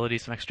contact ability,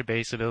 some extra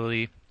base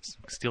ability,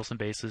 steal some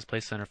bases, play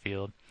center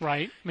field.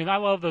 Right. I mean, I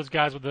love those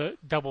guys with the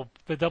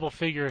double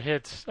figure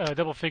hits,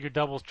 double figure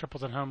doubles,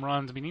 triples, and home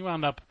runs. I mean, he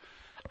wound up,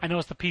 I know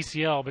it's the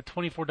PCL, but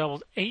 24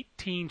 doubles,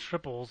 18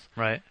 triples,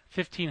 right,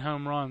 15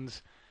 home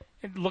runs.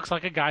 It looks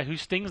like a guy who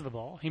stings the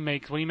ball. When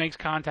he makes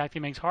contact, he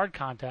makes hard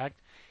contact,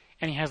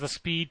 and he has the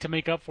speed to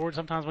make up for it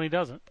sometimes when he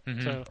doesn't.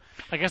 Mm-hmm. So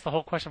I guess the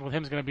whole question with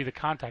him is going to be the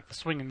contact, the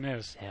swing and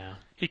miss. Yeah.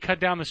 He cut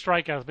down the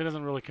strikeouts, but he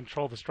doesn't really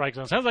control the strike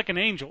zone. Sounds like an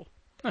angel.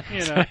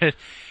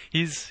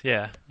 He's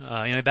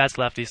he bats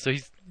lefty, so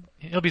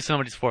he'll be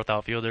somebody's fourth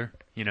outfielder.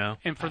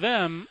 And for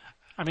them,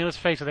 I mean, let's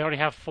face it, they already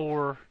have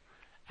 4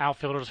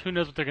 outfielders. Who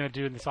knows what they're going to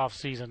do in this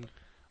offseason?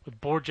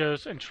 With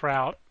Borjos and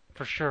Trout,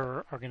 for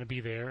sure, are going to be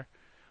there.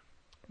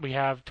 We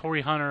have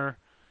Torrey Hunter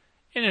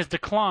in his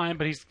decline,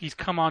 but he's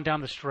come on down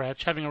the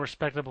stretch, having a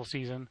respectable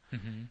season.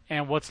 Mm-hmm.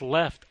 And what's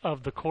left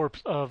of the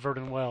corpse of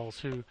Vernon Wells,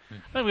 who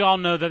I think we all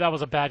know that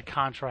was a bad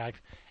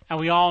contract, and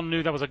we all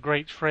knew that was a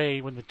great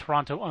trade when the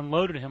Toronto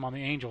unloaded him on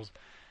the Angels.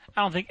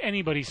 I don't think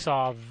anybody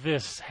saw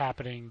this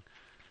happening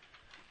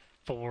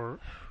for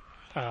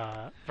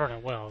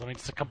Vernon Wells. I mean,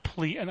 it's a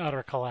complete and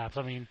utter collapse.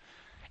 I mean,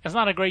 it's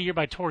not a great year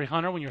by Torrey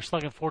Hunter when you're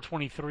slugging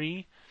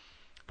 .423,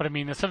 but I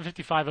mean, the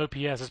 755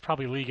 OPS is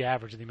probably league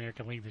average in the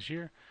American League this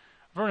year.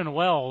 Vernon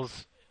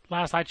Wells,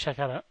 last I checked,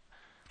 had a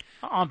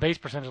on-base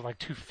percentage of like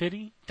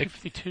 250,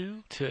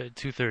 252? To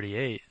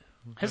 238.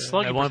 His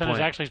slugging percentage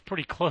actually is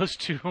pretty close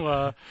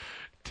to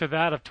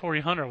that of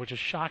Torrey Hunter, which is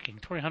shocking.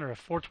 Torrey Hunter, a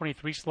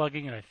 .423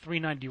 slugging and a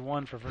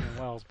 .391 for Vernon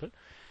Wells. But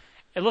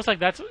it looks like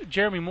that's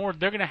Jeremy Moore.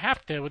 They're going to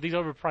have to, with these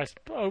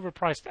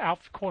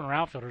overpriced corner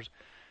outfielders,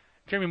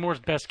 Jeremy Moore's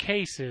best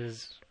case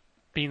is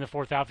being the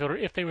fourth outfielder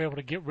if they were able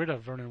to get rid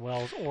of Vernon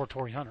Wells or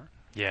Torrey Hunter.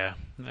 Yeah,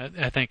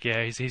 I think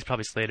he's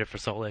probably slated for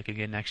Salt Lake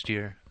again next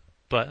year,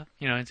 but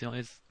it's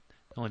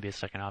only be a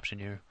second option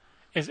year.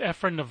 Is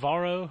Efren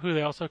Navarro, who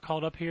they also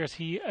called up here, is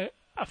he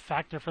a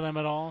factor for them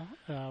at all?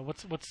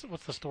 What's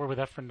the story with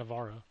Efren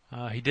Navarro?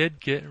 He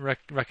did get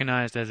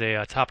recognized as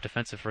a top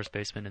defensive first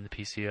baseman in the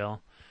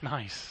PCL.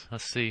 Nice.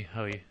 Let's see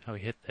how he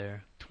hit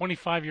there.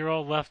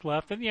 25-year-old left,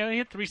 and he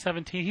hit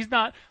 317. He's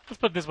not. Let's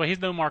put it this way: he's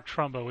no Mark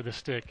Trumbo with a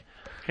stick.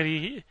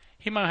 He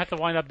might have to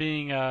wind up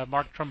being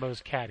Mark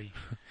Trumbo's caddy.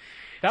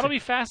 That'll be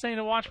fascinating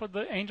to watch what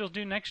the Angels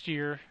do next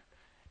year.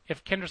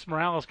 If Kendrys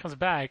Morales comes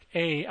back,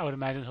 A, I would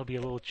imagine he'll be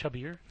a little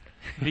chubbier.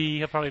 B,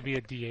 he'll probably be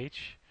a DH.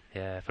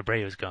 Yeah, if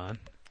Abreu's gone.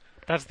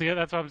 That's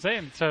what I'm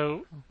saying.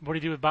 So what do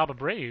you do with Bob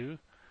Abreu?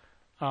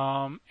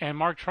 And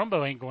Mark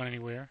Trumbo ain't going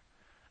anywhere.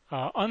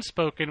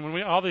 Unspoken, when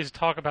we always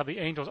talk about the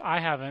Angels, I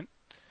haven't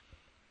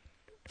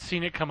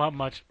seen it come up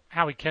much.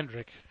 Howie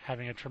Kendrick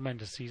having a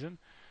tremendous season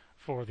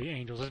for the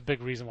Angels. That's a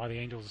big reason why the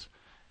Angels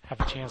have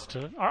a chance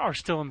to are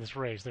still in this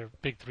race. They're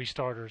big three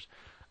starters.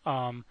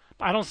 I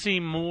don't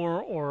see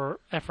Moore or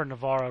Efren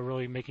Navarro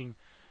really making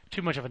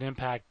too much of an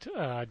impact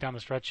down the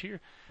stretch here.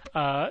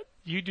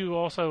 You do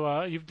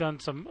also you've done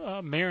some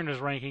Mariners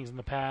rankings in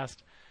the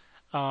past.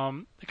 They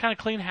kind of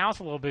clean house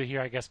a little bit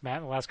here, I guess, Matt,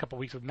 in the last couple of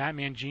weeks with Matt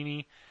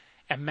Mangini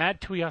and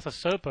Matt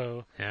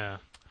Tuiasosopo. Yeah.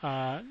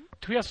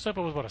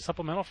 Tuiasosopo was, what, a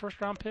supplemental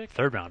first-round pick?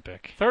 Third-round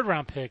pick.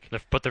 Third-round pick.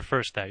 But they're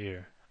first that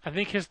year. I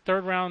think his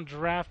third-round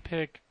draft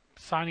pick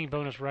signing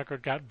bonus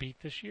record got beat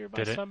this year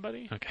by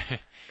somebody. Okay.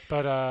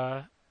 But,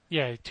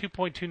 yeah,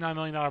 $2.29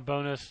 million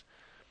bonus.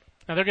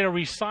 Now, they're going to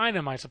re-sign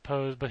him, I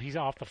suppose, but he's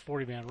off the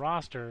 40-man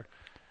roster.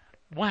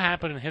 What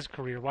happened in his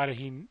career? Why did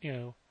he,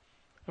 a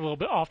little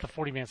bit off the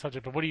 40-man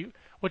subject, but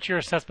what's your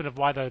assessment of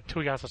why the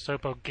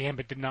Tuiasosopo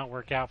gambit did not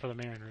work out for the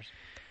Mariners?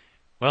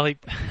 Well,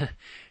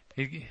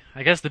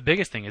 I guess the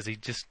biggest thing is he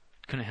just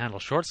couldn't handle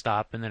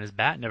shortstop, and then his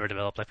bat never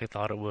developed like they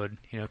thought it would,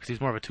 because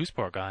he's more of a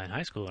two-sport guy in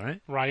high school,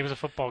 right? Right, he was a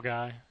football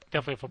guy.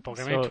 Definitely a football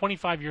guy. So, I mean,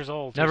 25 years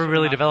old. Never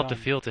really developed a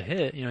feel to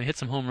hit. He hit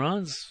some home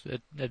runs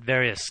at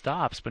various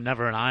stops, but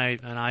never an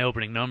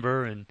eye-opening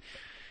number, and,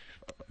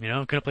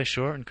 couldn't play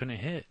short and couldn't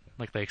hit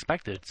like they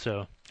expected,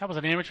 so... That was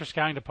an amateur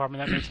scouting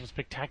department that made some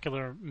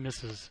spectacular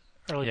misses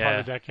early part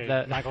of the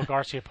decade. Michael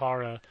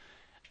Garcia-Parra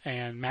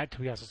and Matt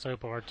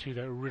Tuiasosopo are two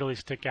that really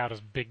stick out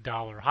as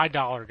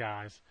high-dollar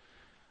guys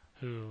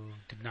who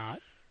did not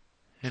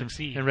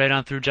succeed. And right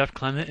on through Jeff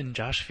Clement and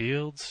Josh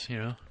Fields,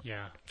 Yeah.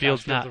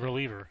 Fields not the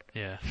reliever.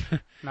 Yeah.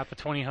 Not the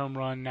 20-home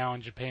run now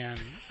in Japan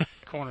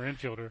corner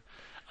infielder.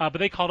 But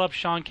they called up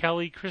Sean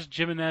Kelly, Chris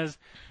Jimenez,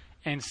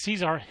 and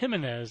Cesar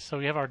Jimenez. So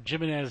we have our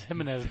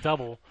Jimenez-Jimenez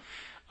double.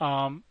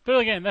 But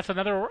again, that's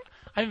another.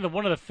 I think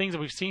one of the things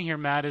that we've seen here,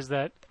 Matt, is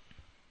that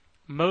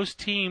most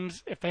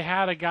teams, if they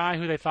had a guy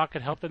who they thought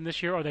could help them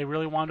this year, or they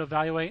really wanted to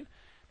evaluate,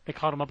 they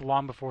called him up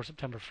long before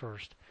September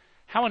 1st.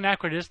 How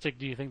anachronistic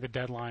do you think the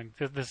deadline,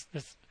 this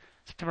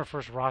September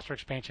 1st roster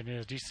expansion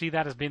is? Do you see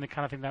that as being the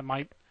kind of thing that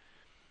might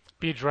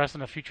be addressed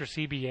in a future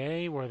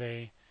CBA, where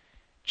they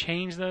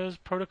change those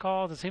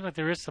protocols? It seems like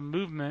there is some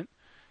movement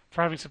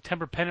for having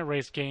September pennant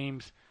race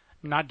games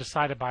not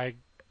decided by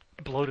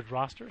bloated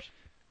rosters.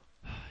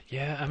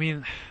 Yeah, I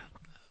mean,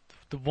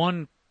 the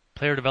one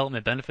player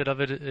development benefit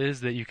of it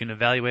is that you can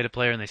evaluate a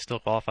player and they still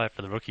qualify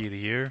for the Rookie of the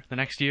Year the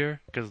next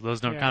year, because those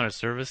don't count as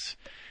service.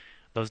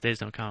 Those days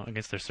don't count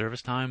against their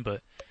service time,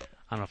 but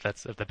I don't know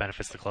if that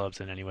benefits the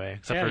clubs in any way,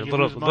 except for a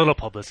little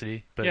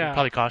publicity, but it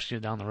probably costs you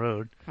down the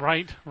road.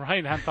 Right. I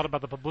hadn't thought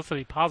about the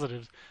publicity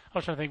positives. I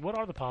was trying to think, what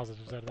are the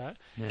positives out of that?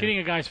 Yeah. Getting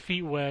a guy's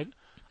feet wet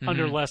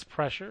under less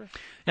pressure.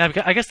 Yeah,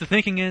 I guess the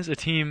thinking is a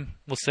team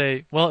will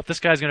say, well, if this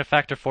guy's going to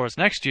factor for us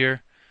next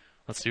year,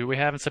 let's see what we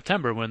have in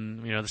September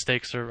when the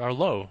stakes are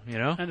low.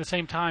 And at the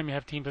same time, you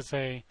have teams that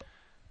say,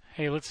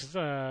 "Hey, let's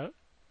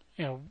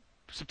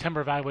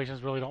September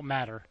evaluations really don't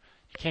matter.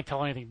 You can't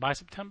tell anything by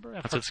September."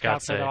 That's what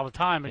Scott said all the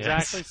time.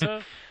 Exactly. Yes.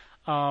 So,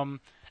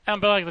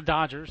 but like the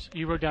Dodgers,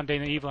 you wrote down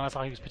Dana Evelyn. I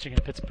saw he was pitching in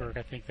Pittsburgh.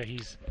 I think that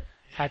he's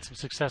had some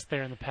success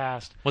there in the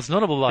past. What's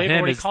notable about They've him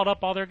already is called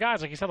up all their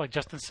guys, like you said, like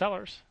Justin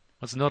Sellers.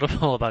 What's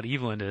notable about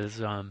Evelyn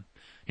is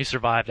he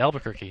survived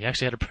Albuquerque. He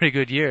actually had a pretty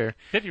good year.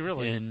 Did he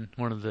really? In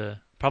one of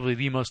probably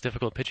the most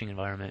difficult pitching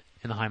environment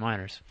in the high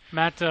minors.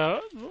 Matt,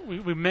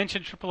 we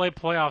mentioned AAA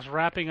playoffs.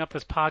 Wrapping up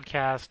this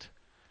podcast,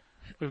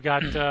 we've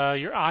got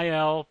your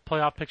IL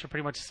playoff picture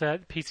pretty much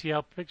set,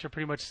 PCL picture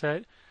pretty much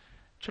set,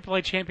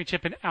 AAA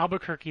championship in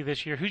Albuquerque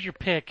this year. Who's your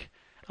pick?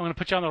 I'm going to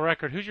put you on the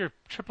record. Who's your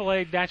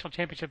AAA national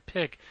championship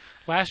pick?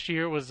 Last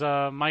year it was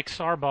Mike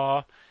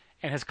Sarbaugh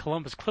and his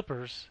Columbus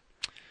Clippers.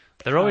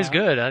 They're always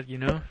good,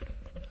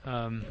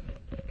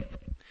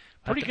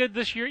 Pretty good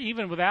this year,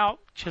 even without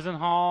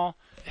Chisenhall,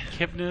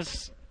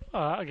 Kipnis,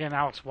 again,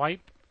 Alex White.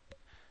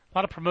 A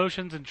lot of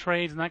promotions and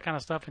trades and that kind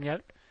of stuff, and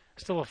yet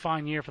still a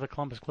fine year for the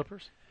Columbus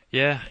Clippers.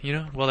 Yeah,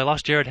 well, they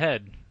lost Jared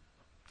Head.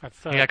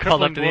 That's he got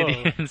called up to the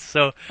Indians.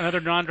 So another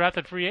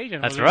non-drafted free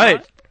agent. That's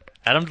right.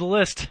 Add him to the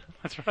list.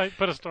 That's right.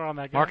 Put a star on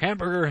that guy. Mark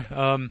Hamburger.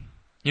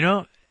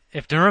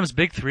 if Durham's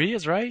big three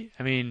is right,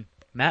 I mean,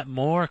 Matt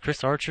Moore,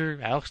 Chris Archer,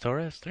 Alex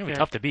Torres, they're going to be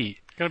tough to beat.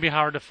 It's going to be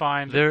hard to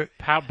find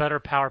better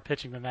power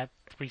pitching than that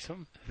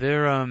threesome.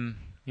 They're,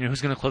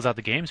 who's going to close out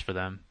the games for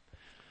them?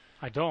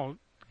 I don't,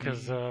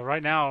 because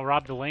right now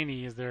Rob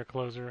Delaney is their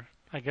closer.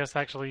 I guess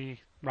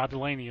actually Rob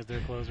Delaney is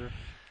their closer.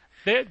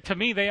 To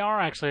me, they are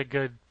actually a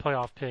good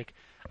playoff pick.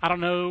 I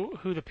don't know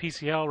who the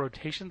PCL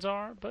rotations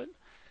are, but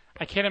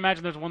I can't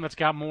imagine there's one that's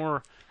got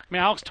more. I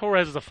mean, Alex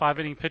Torres is a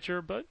 5-inning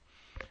pitcher, but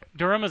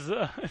Durham is.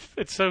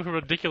 It's so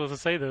ridiculous to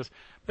say this.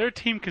 Their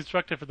team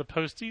constructed for the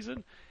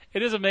postseason.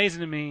 It is amazing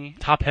to me.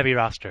 Top heavy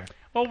roster.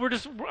 Well,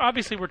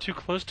 obviously we're too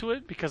close to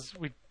it because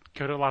we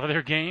go to a lot of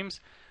their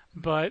games.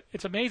 But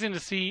it's amazing to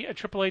see a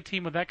AAA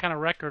team with that kind of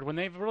record when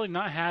they've really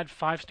not had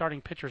 5 starting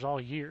pitchers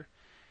all year.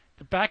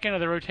 The back end of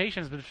the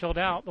rotation has been filled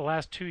out the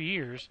last 2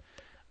 years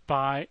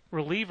by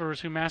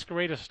relievers who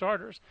masquerade as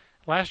starters.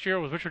 Last year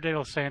it was Richard De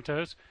Los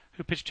Santos,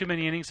 who pitched too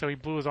many innings, so he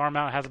blew his arm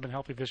out, hasn't been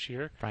healthy this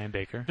year. Brian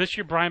Baker. This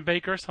year, Brian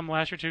Baker, some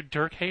last year too.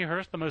 Dirk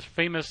Hayhurst, the most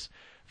famous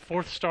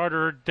 4th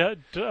starter,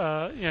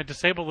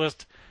 disabled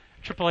list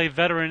AAA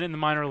veteran in the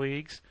minor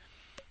leagues.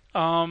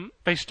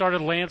 They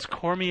started Lance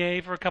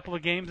Cormier for a couple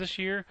of games this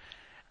year.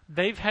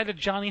 They've had a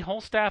Johnny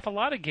Holstaff a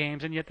lot of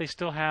games, and yet they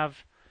still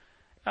have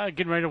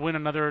getting ready to win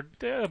another.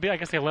 It'll be, I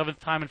guess, the 11th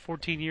time in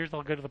 14 years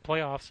they'll go to the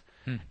playoffs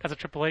as a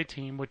AAA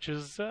team, which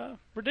is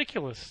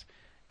ridiculous.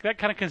 That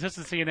kind of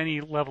consistency in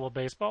any level of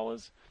baseball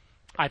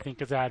I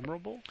think, is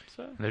admirable.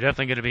 So they're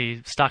definitely going to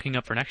be stocking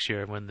up for next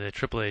year when the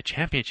AAA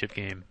championship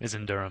game is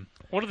in Durham.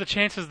 What are the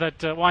chances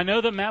that? Well, I know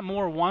that Matt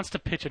Moore wants to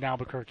pitch in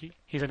Albuquerque.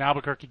 He's an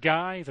Albuquerque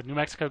guy. He's a New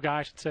Mexico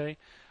guy, I should say.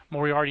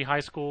 Moriarty High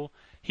School.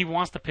 He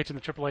wants to pitch in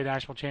the AAA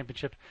National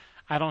Championship.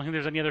 I don't think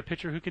there's any other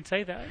pitcher who can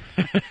say that.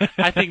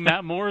 I think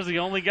Matt Moore is the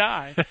only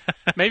guy.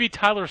 Maybe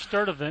Tyler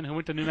Sturdivant, who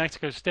went to New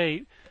Mexico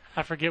State.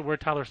 I forget where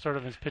Tyler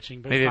Sturdivant's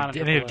pitching, but maybe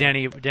if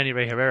Danny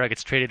Ray Herrera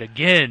gets traded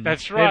again.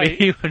 That's right. Maybe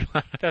he would.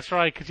 That's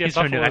right, because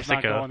Buffalo's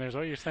not going there. Is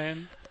what you're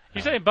saying?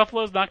 You're saying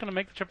Buffalo's not going to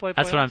make the AAA playoffs?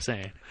 That's what I'm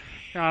saying.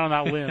 You're on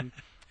that limb.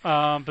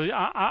 But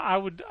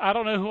I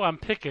don't know who I'm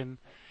picking.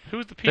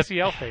 Who's the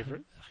PCL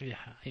favorite?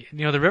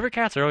 Yeah, the River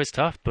Cats are always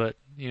tough, but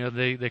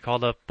they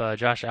called up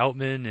Josh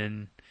Outman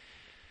and.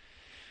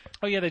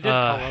 Oh yeah, they did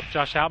call up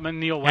Josh Outman,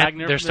 Neil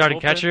Wagner. Their starting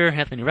catcher,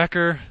 Anthony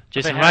Recker,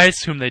 Jason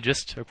Rice, whom they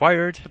just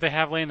acquired. But they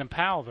have Landon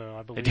Powell, though,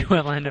 I believe. They do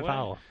have Landon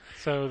Powell.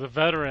 So the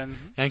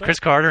veteran. And Chris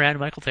Carter and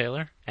Michael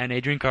Taylor and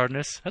Adrian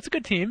Cardenas. That's a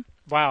good team.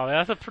 Wow,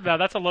 that's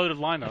a loaded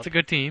lineup. That's a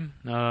good team.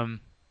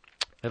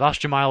 They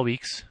lost Jamal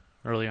Weeks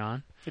early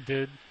on. They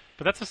did.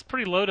 But that's a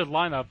pretty loaded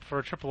lineup for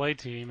a AAA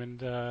team,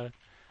 and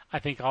I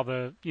think all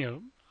the,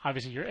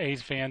 obviously your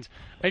A's fans,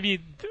 maybe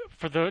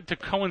to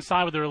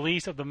coincide with the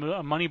release of the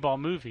Moneyball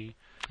movie.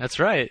 That's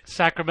right.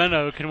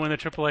 Sacramento can win the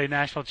AAA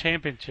National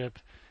Championship.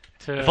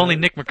 If only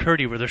Nick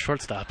McCurdy were their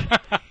shortstop.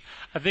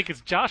 I think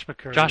it's Josh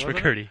McCurdy. Josh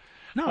McCurdy.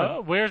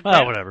 No.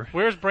 Whatever.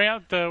 Where's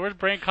Brant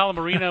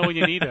Colamarino when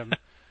you need him?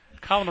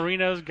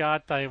 Colamarino's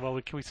got.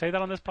 Can we say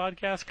that on this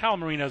podcast?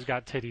 Colamarino's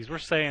got titties. We're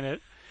saying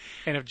it.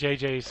 And if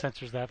JJ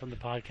censors that from the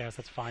podcast,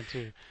 that's fine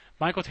too.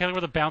 Michael Taylor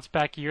with a bounce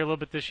back year a little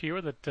bit this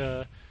year,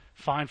 that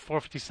fine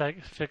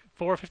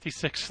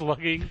 456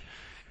 slugging,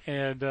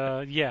 and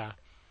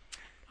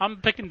I'm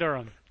picking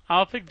Durham.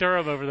 I'll pick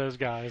Durham over those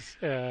guys,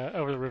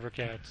 over the River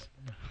Cats.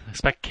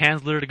 Expect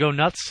Kanzler to go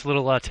nuts.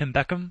 Little Tim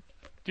Beckham.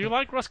 Do you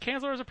like Russ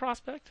Kanzler as a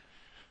prospect?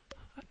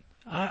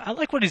 I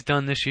like what he's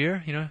done this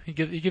year. He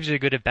gives you a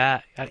good at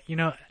bat.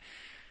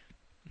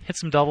 Hit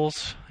some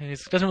doubles. He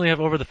doesn't really have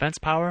over the fence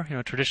power.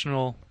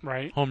 Traditional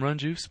home run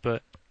juice,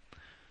 but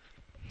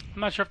I'm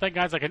not sure if that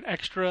guy's like an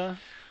extra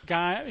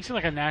guy. He seems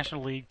like a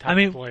National League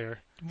type player.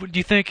 Do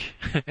you think,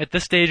 at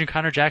this stage in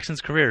Connor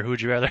Jackson's career, who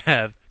would you rather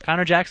have,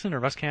 Connor Jackson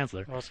or Russ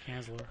Kanzler? Russ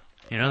Kanzler.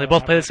 They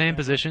both play the same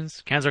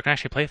positions. Kanzler can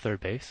actually play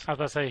third base. I was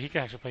about to say he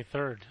can actually play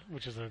third,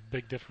 which is a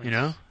big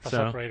difference.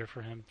 Separator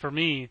for him. For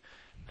me,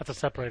 that's a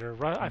separator.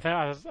 I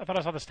thought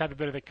I saw the stat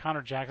today that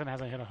Connor Jackson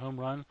hasn't hit a home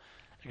run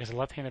against a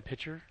left-handed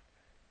pitcher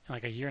in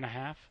like a year and a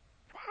half.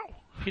 Wow.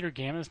 Peter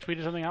Gammons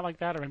tweeted something out like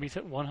that, or maybe he's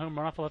hit one home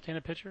run off a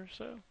left-handed pitcher.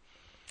 So,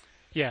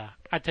 yeah,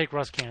 I'd take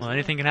Russ Kanzler. Well,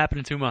 anything can happen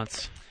in 2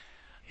 months.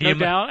 No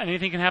doubt.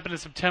 Anything can happen in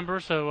September,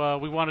 so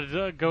we wanted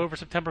to go over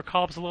September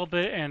call-ups a little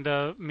bit, and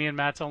me and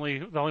Matt's the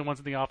only ones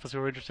in the office who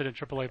are interested in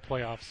AAA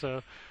playoffs,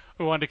 so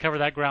we wanted to cover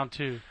that ground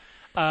too.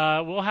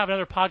 We'll have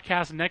another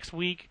podcast next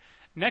week.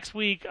 Next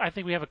week, I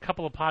think we have a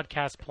couple of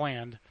podcasts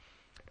planned.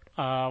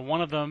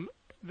 One of them,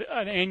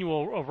 an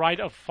annual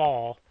rite of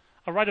fall,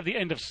 a rite of the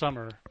end of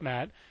summer,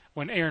 Matt,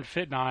 when Aaron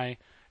Fitt and I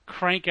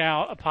crank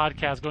out a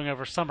podcast going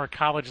over Summer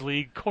College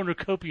League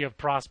cornucopia of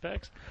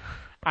prospects.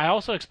 I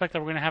also expect that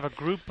we're going to have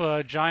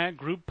a giant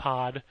group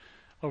pod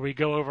where we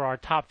go over our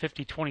top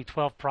 50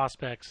 2012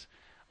 prospects.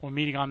 We're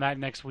meeting on that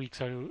next week,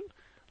 so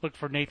look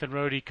for Nathan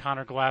Rohde,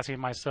 Connor Galassi,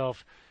 and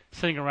myself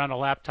sitting around a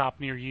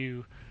laptop near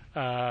you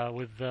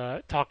with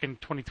talking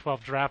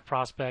 2012 draft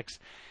prospects.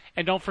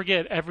 And don't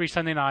forget, every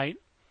Sunday night,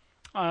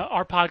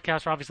 our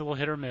podcasts are obviously a little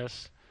hit or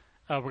miss.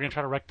 We're going to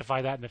try to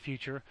rectify that in the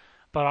future.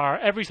 But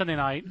every Sunday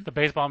night, the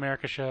Baseball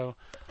America show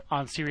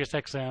on Sirius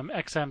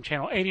XM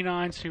channel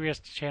 89, Sirius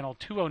channel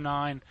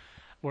 209,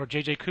 where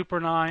J.J. Cooper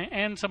and I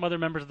and some other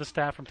members of the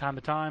staff from time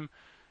to time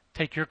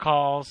take your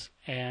calls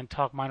and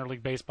talk minor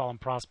league baseball and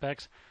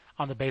prospects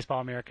on the Baseball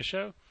America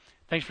show.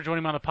 Thanks for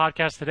joining me on the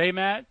podcast today,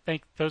 Matt.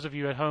 Thank those of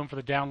you at home for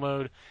the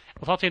download.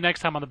 We'll talk to you next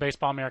time on the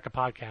Baseball America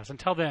podcast.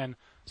 Until then,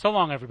 so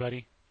long,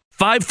 everybody.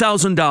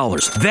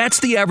 $5,000.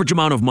 That's the average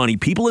amount of money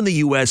people in the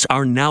U.S.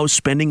 are now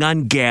spending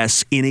on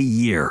gas in a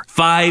year.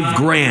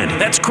 $5,000.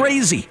 That's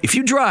crazy. If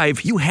you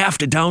drive, you have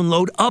to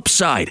download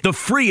Upside, the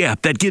free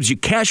app that gives you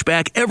cash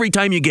back every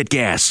time you get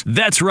gas.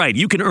 That's right.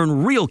 You can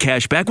earn real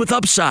cash back with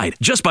Upside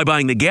just by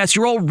buying the gas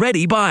you're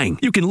already buying.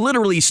 You can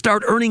literally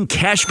start earning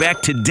cash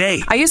back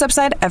today. I use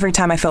Upside every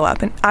time I fill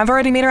up, and I've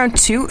already made around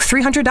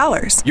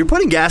 $300. You're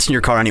putting gas in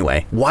your car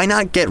anyway. Why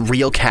not get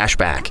real cash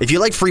back? If you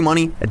like free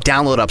money,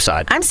 download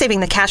Upside. I'm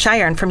saving the cash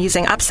I earn from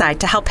using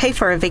Upside to help pay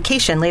for a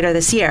vacation later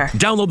this year.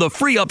 Download the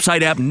free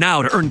Upside app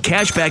now to earn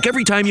cash back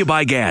every time you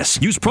buy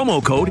gas. Use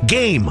promo code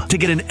GAME to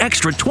get an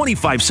extra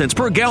 25 cents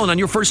per gallon on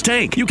your first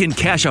tank. You can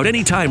cash out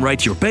anytime right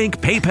to your bank,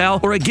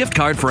 PayPal, or a gift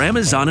card for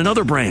Amazon and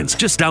other brands.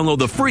 Just download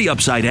the free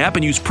Upside app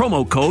and use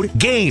promo code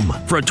GAME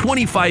for a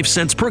 25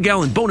 cents per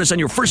gallon bonus on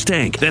your first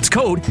tank. That's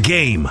code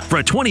GAME for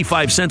a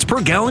 25 cents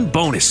per gallon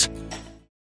bonus.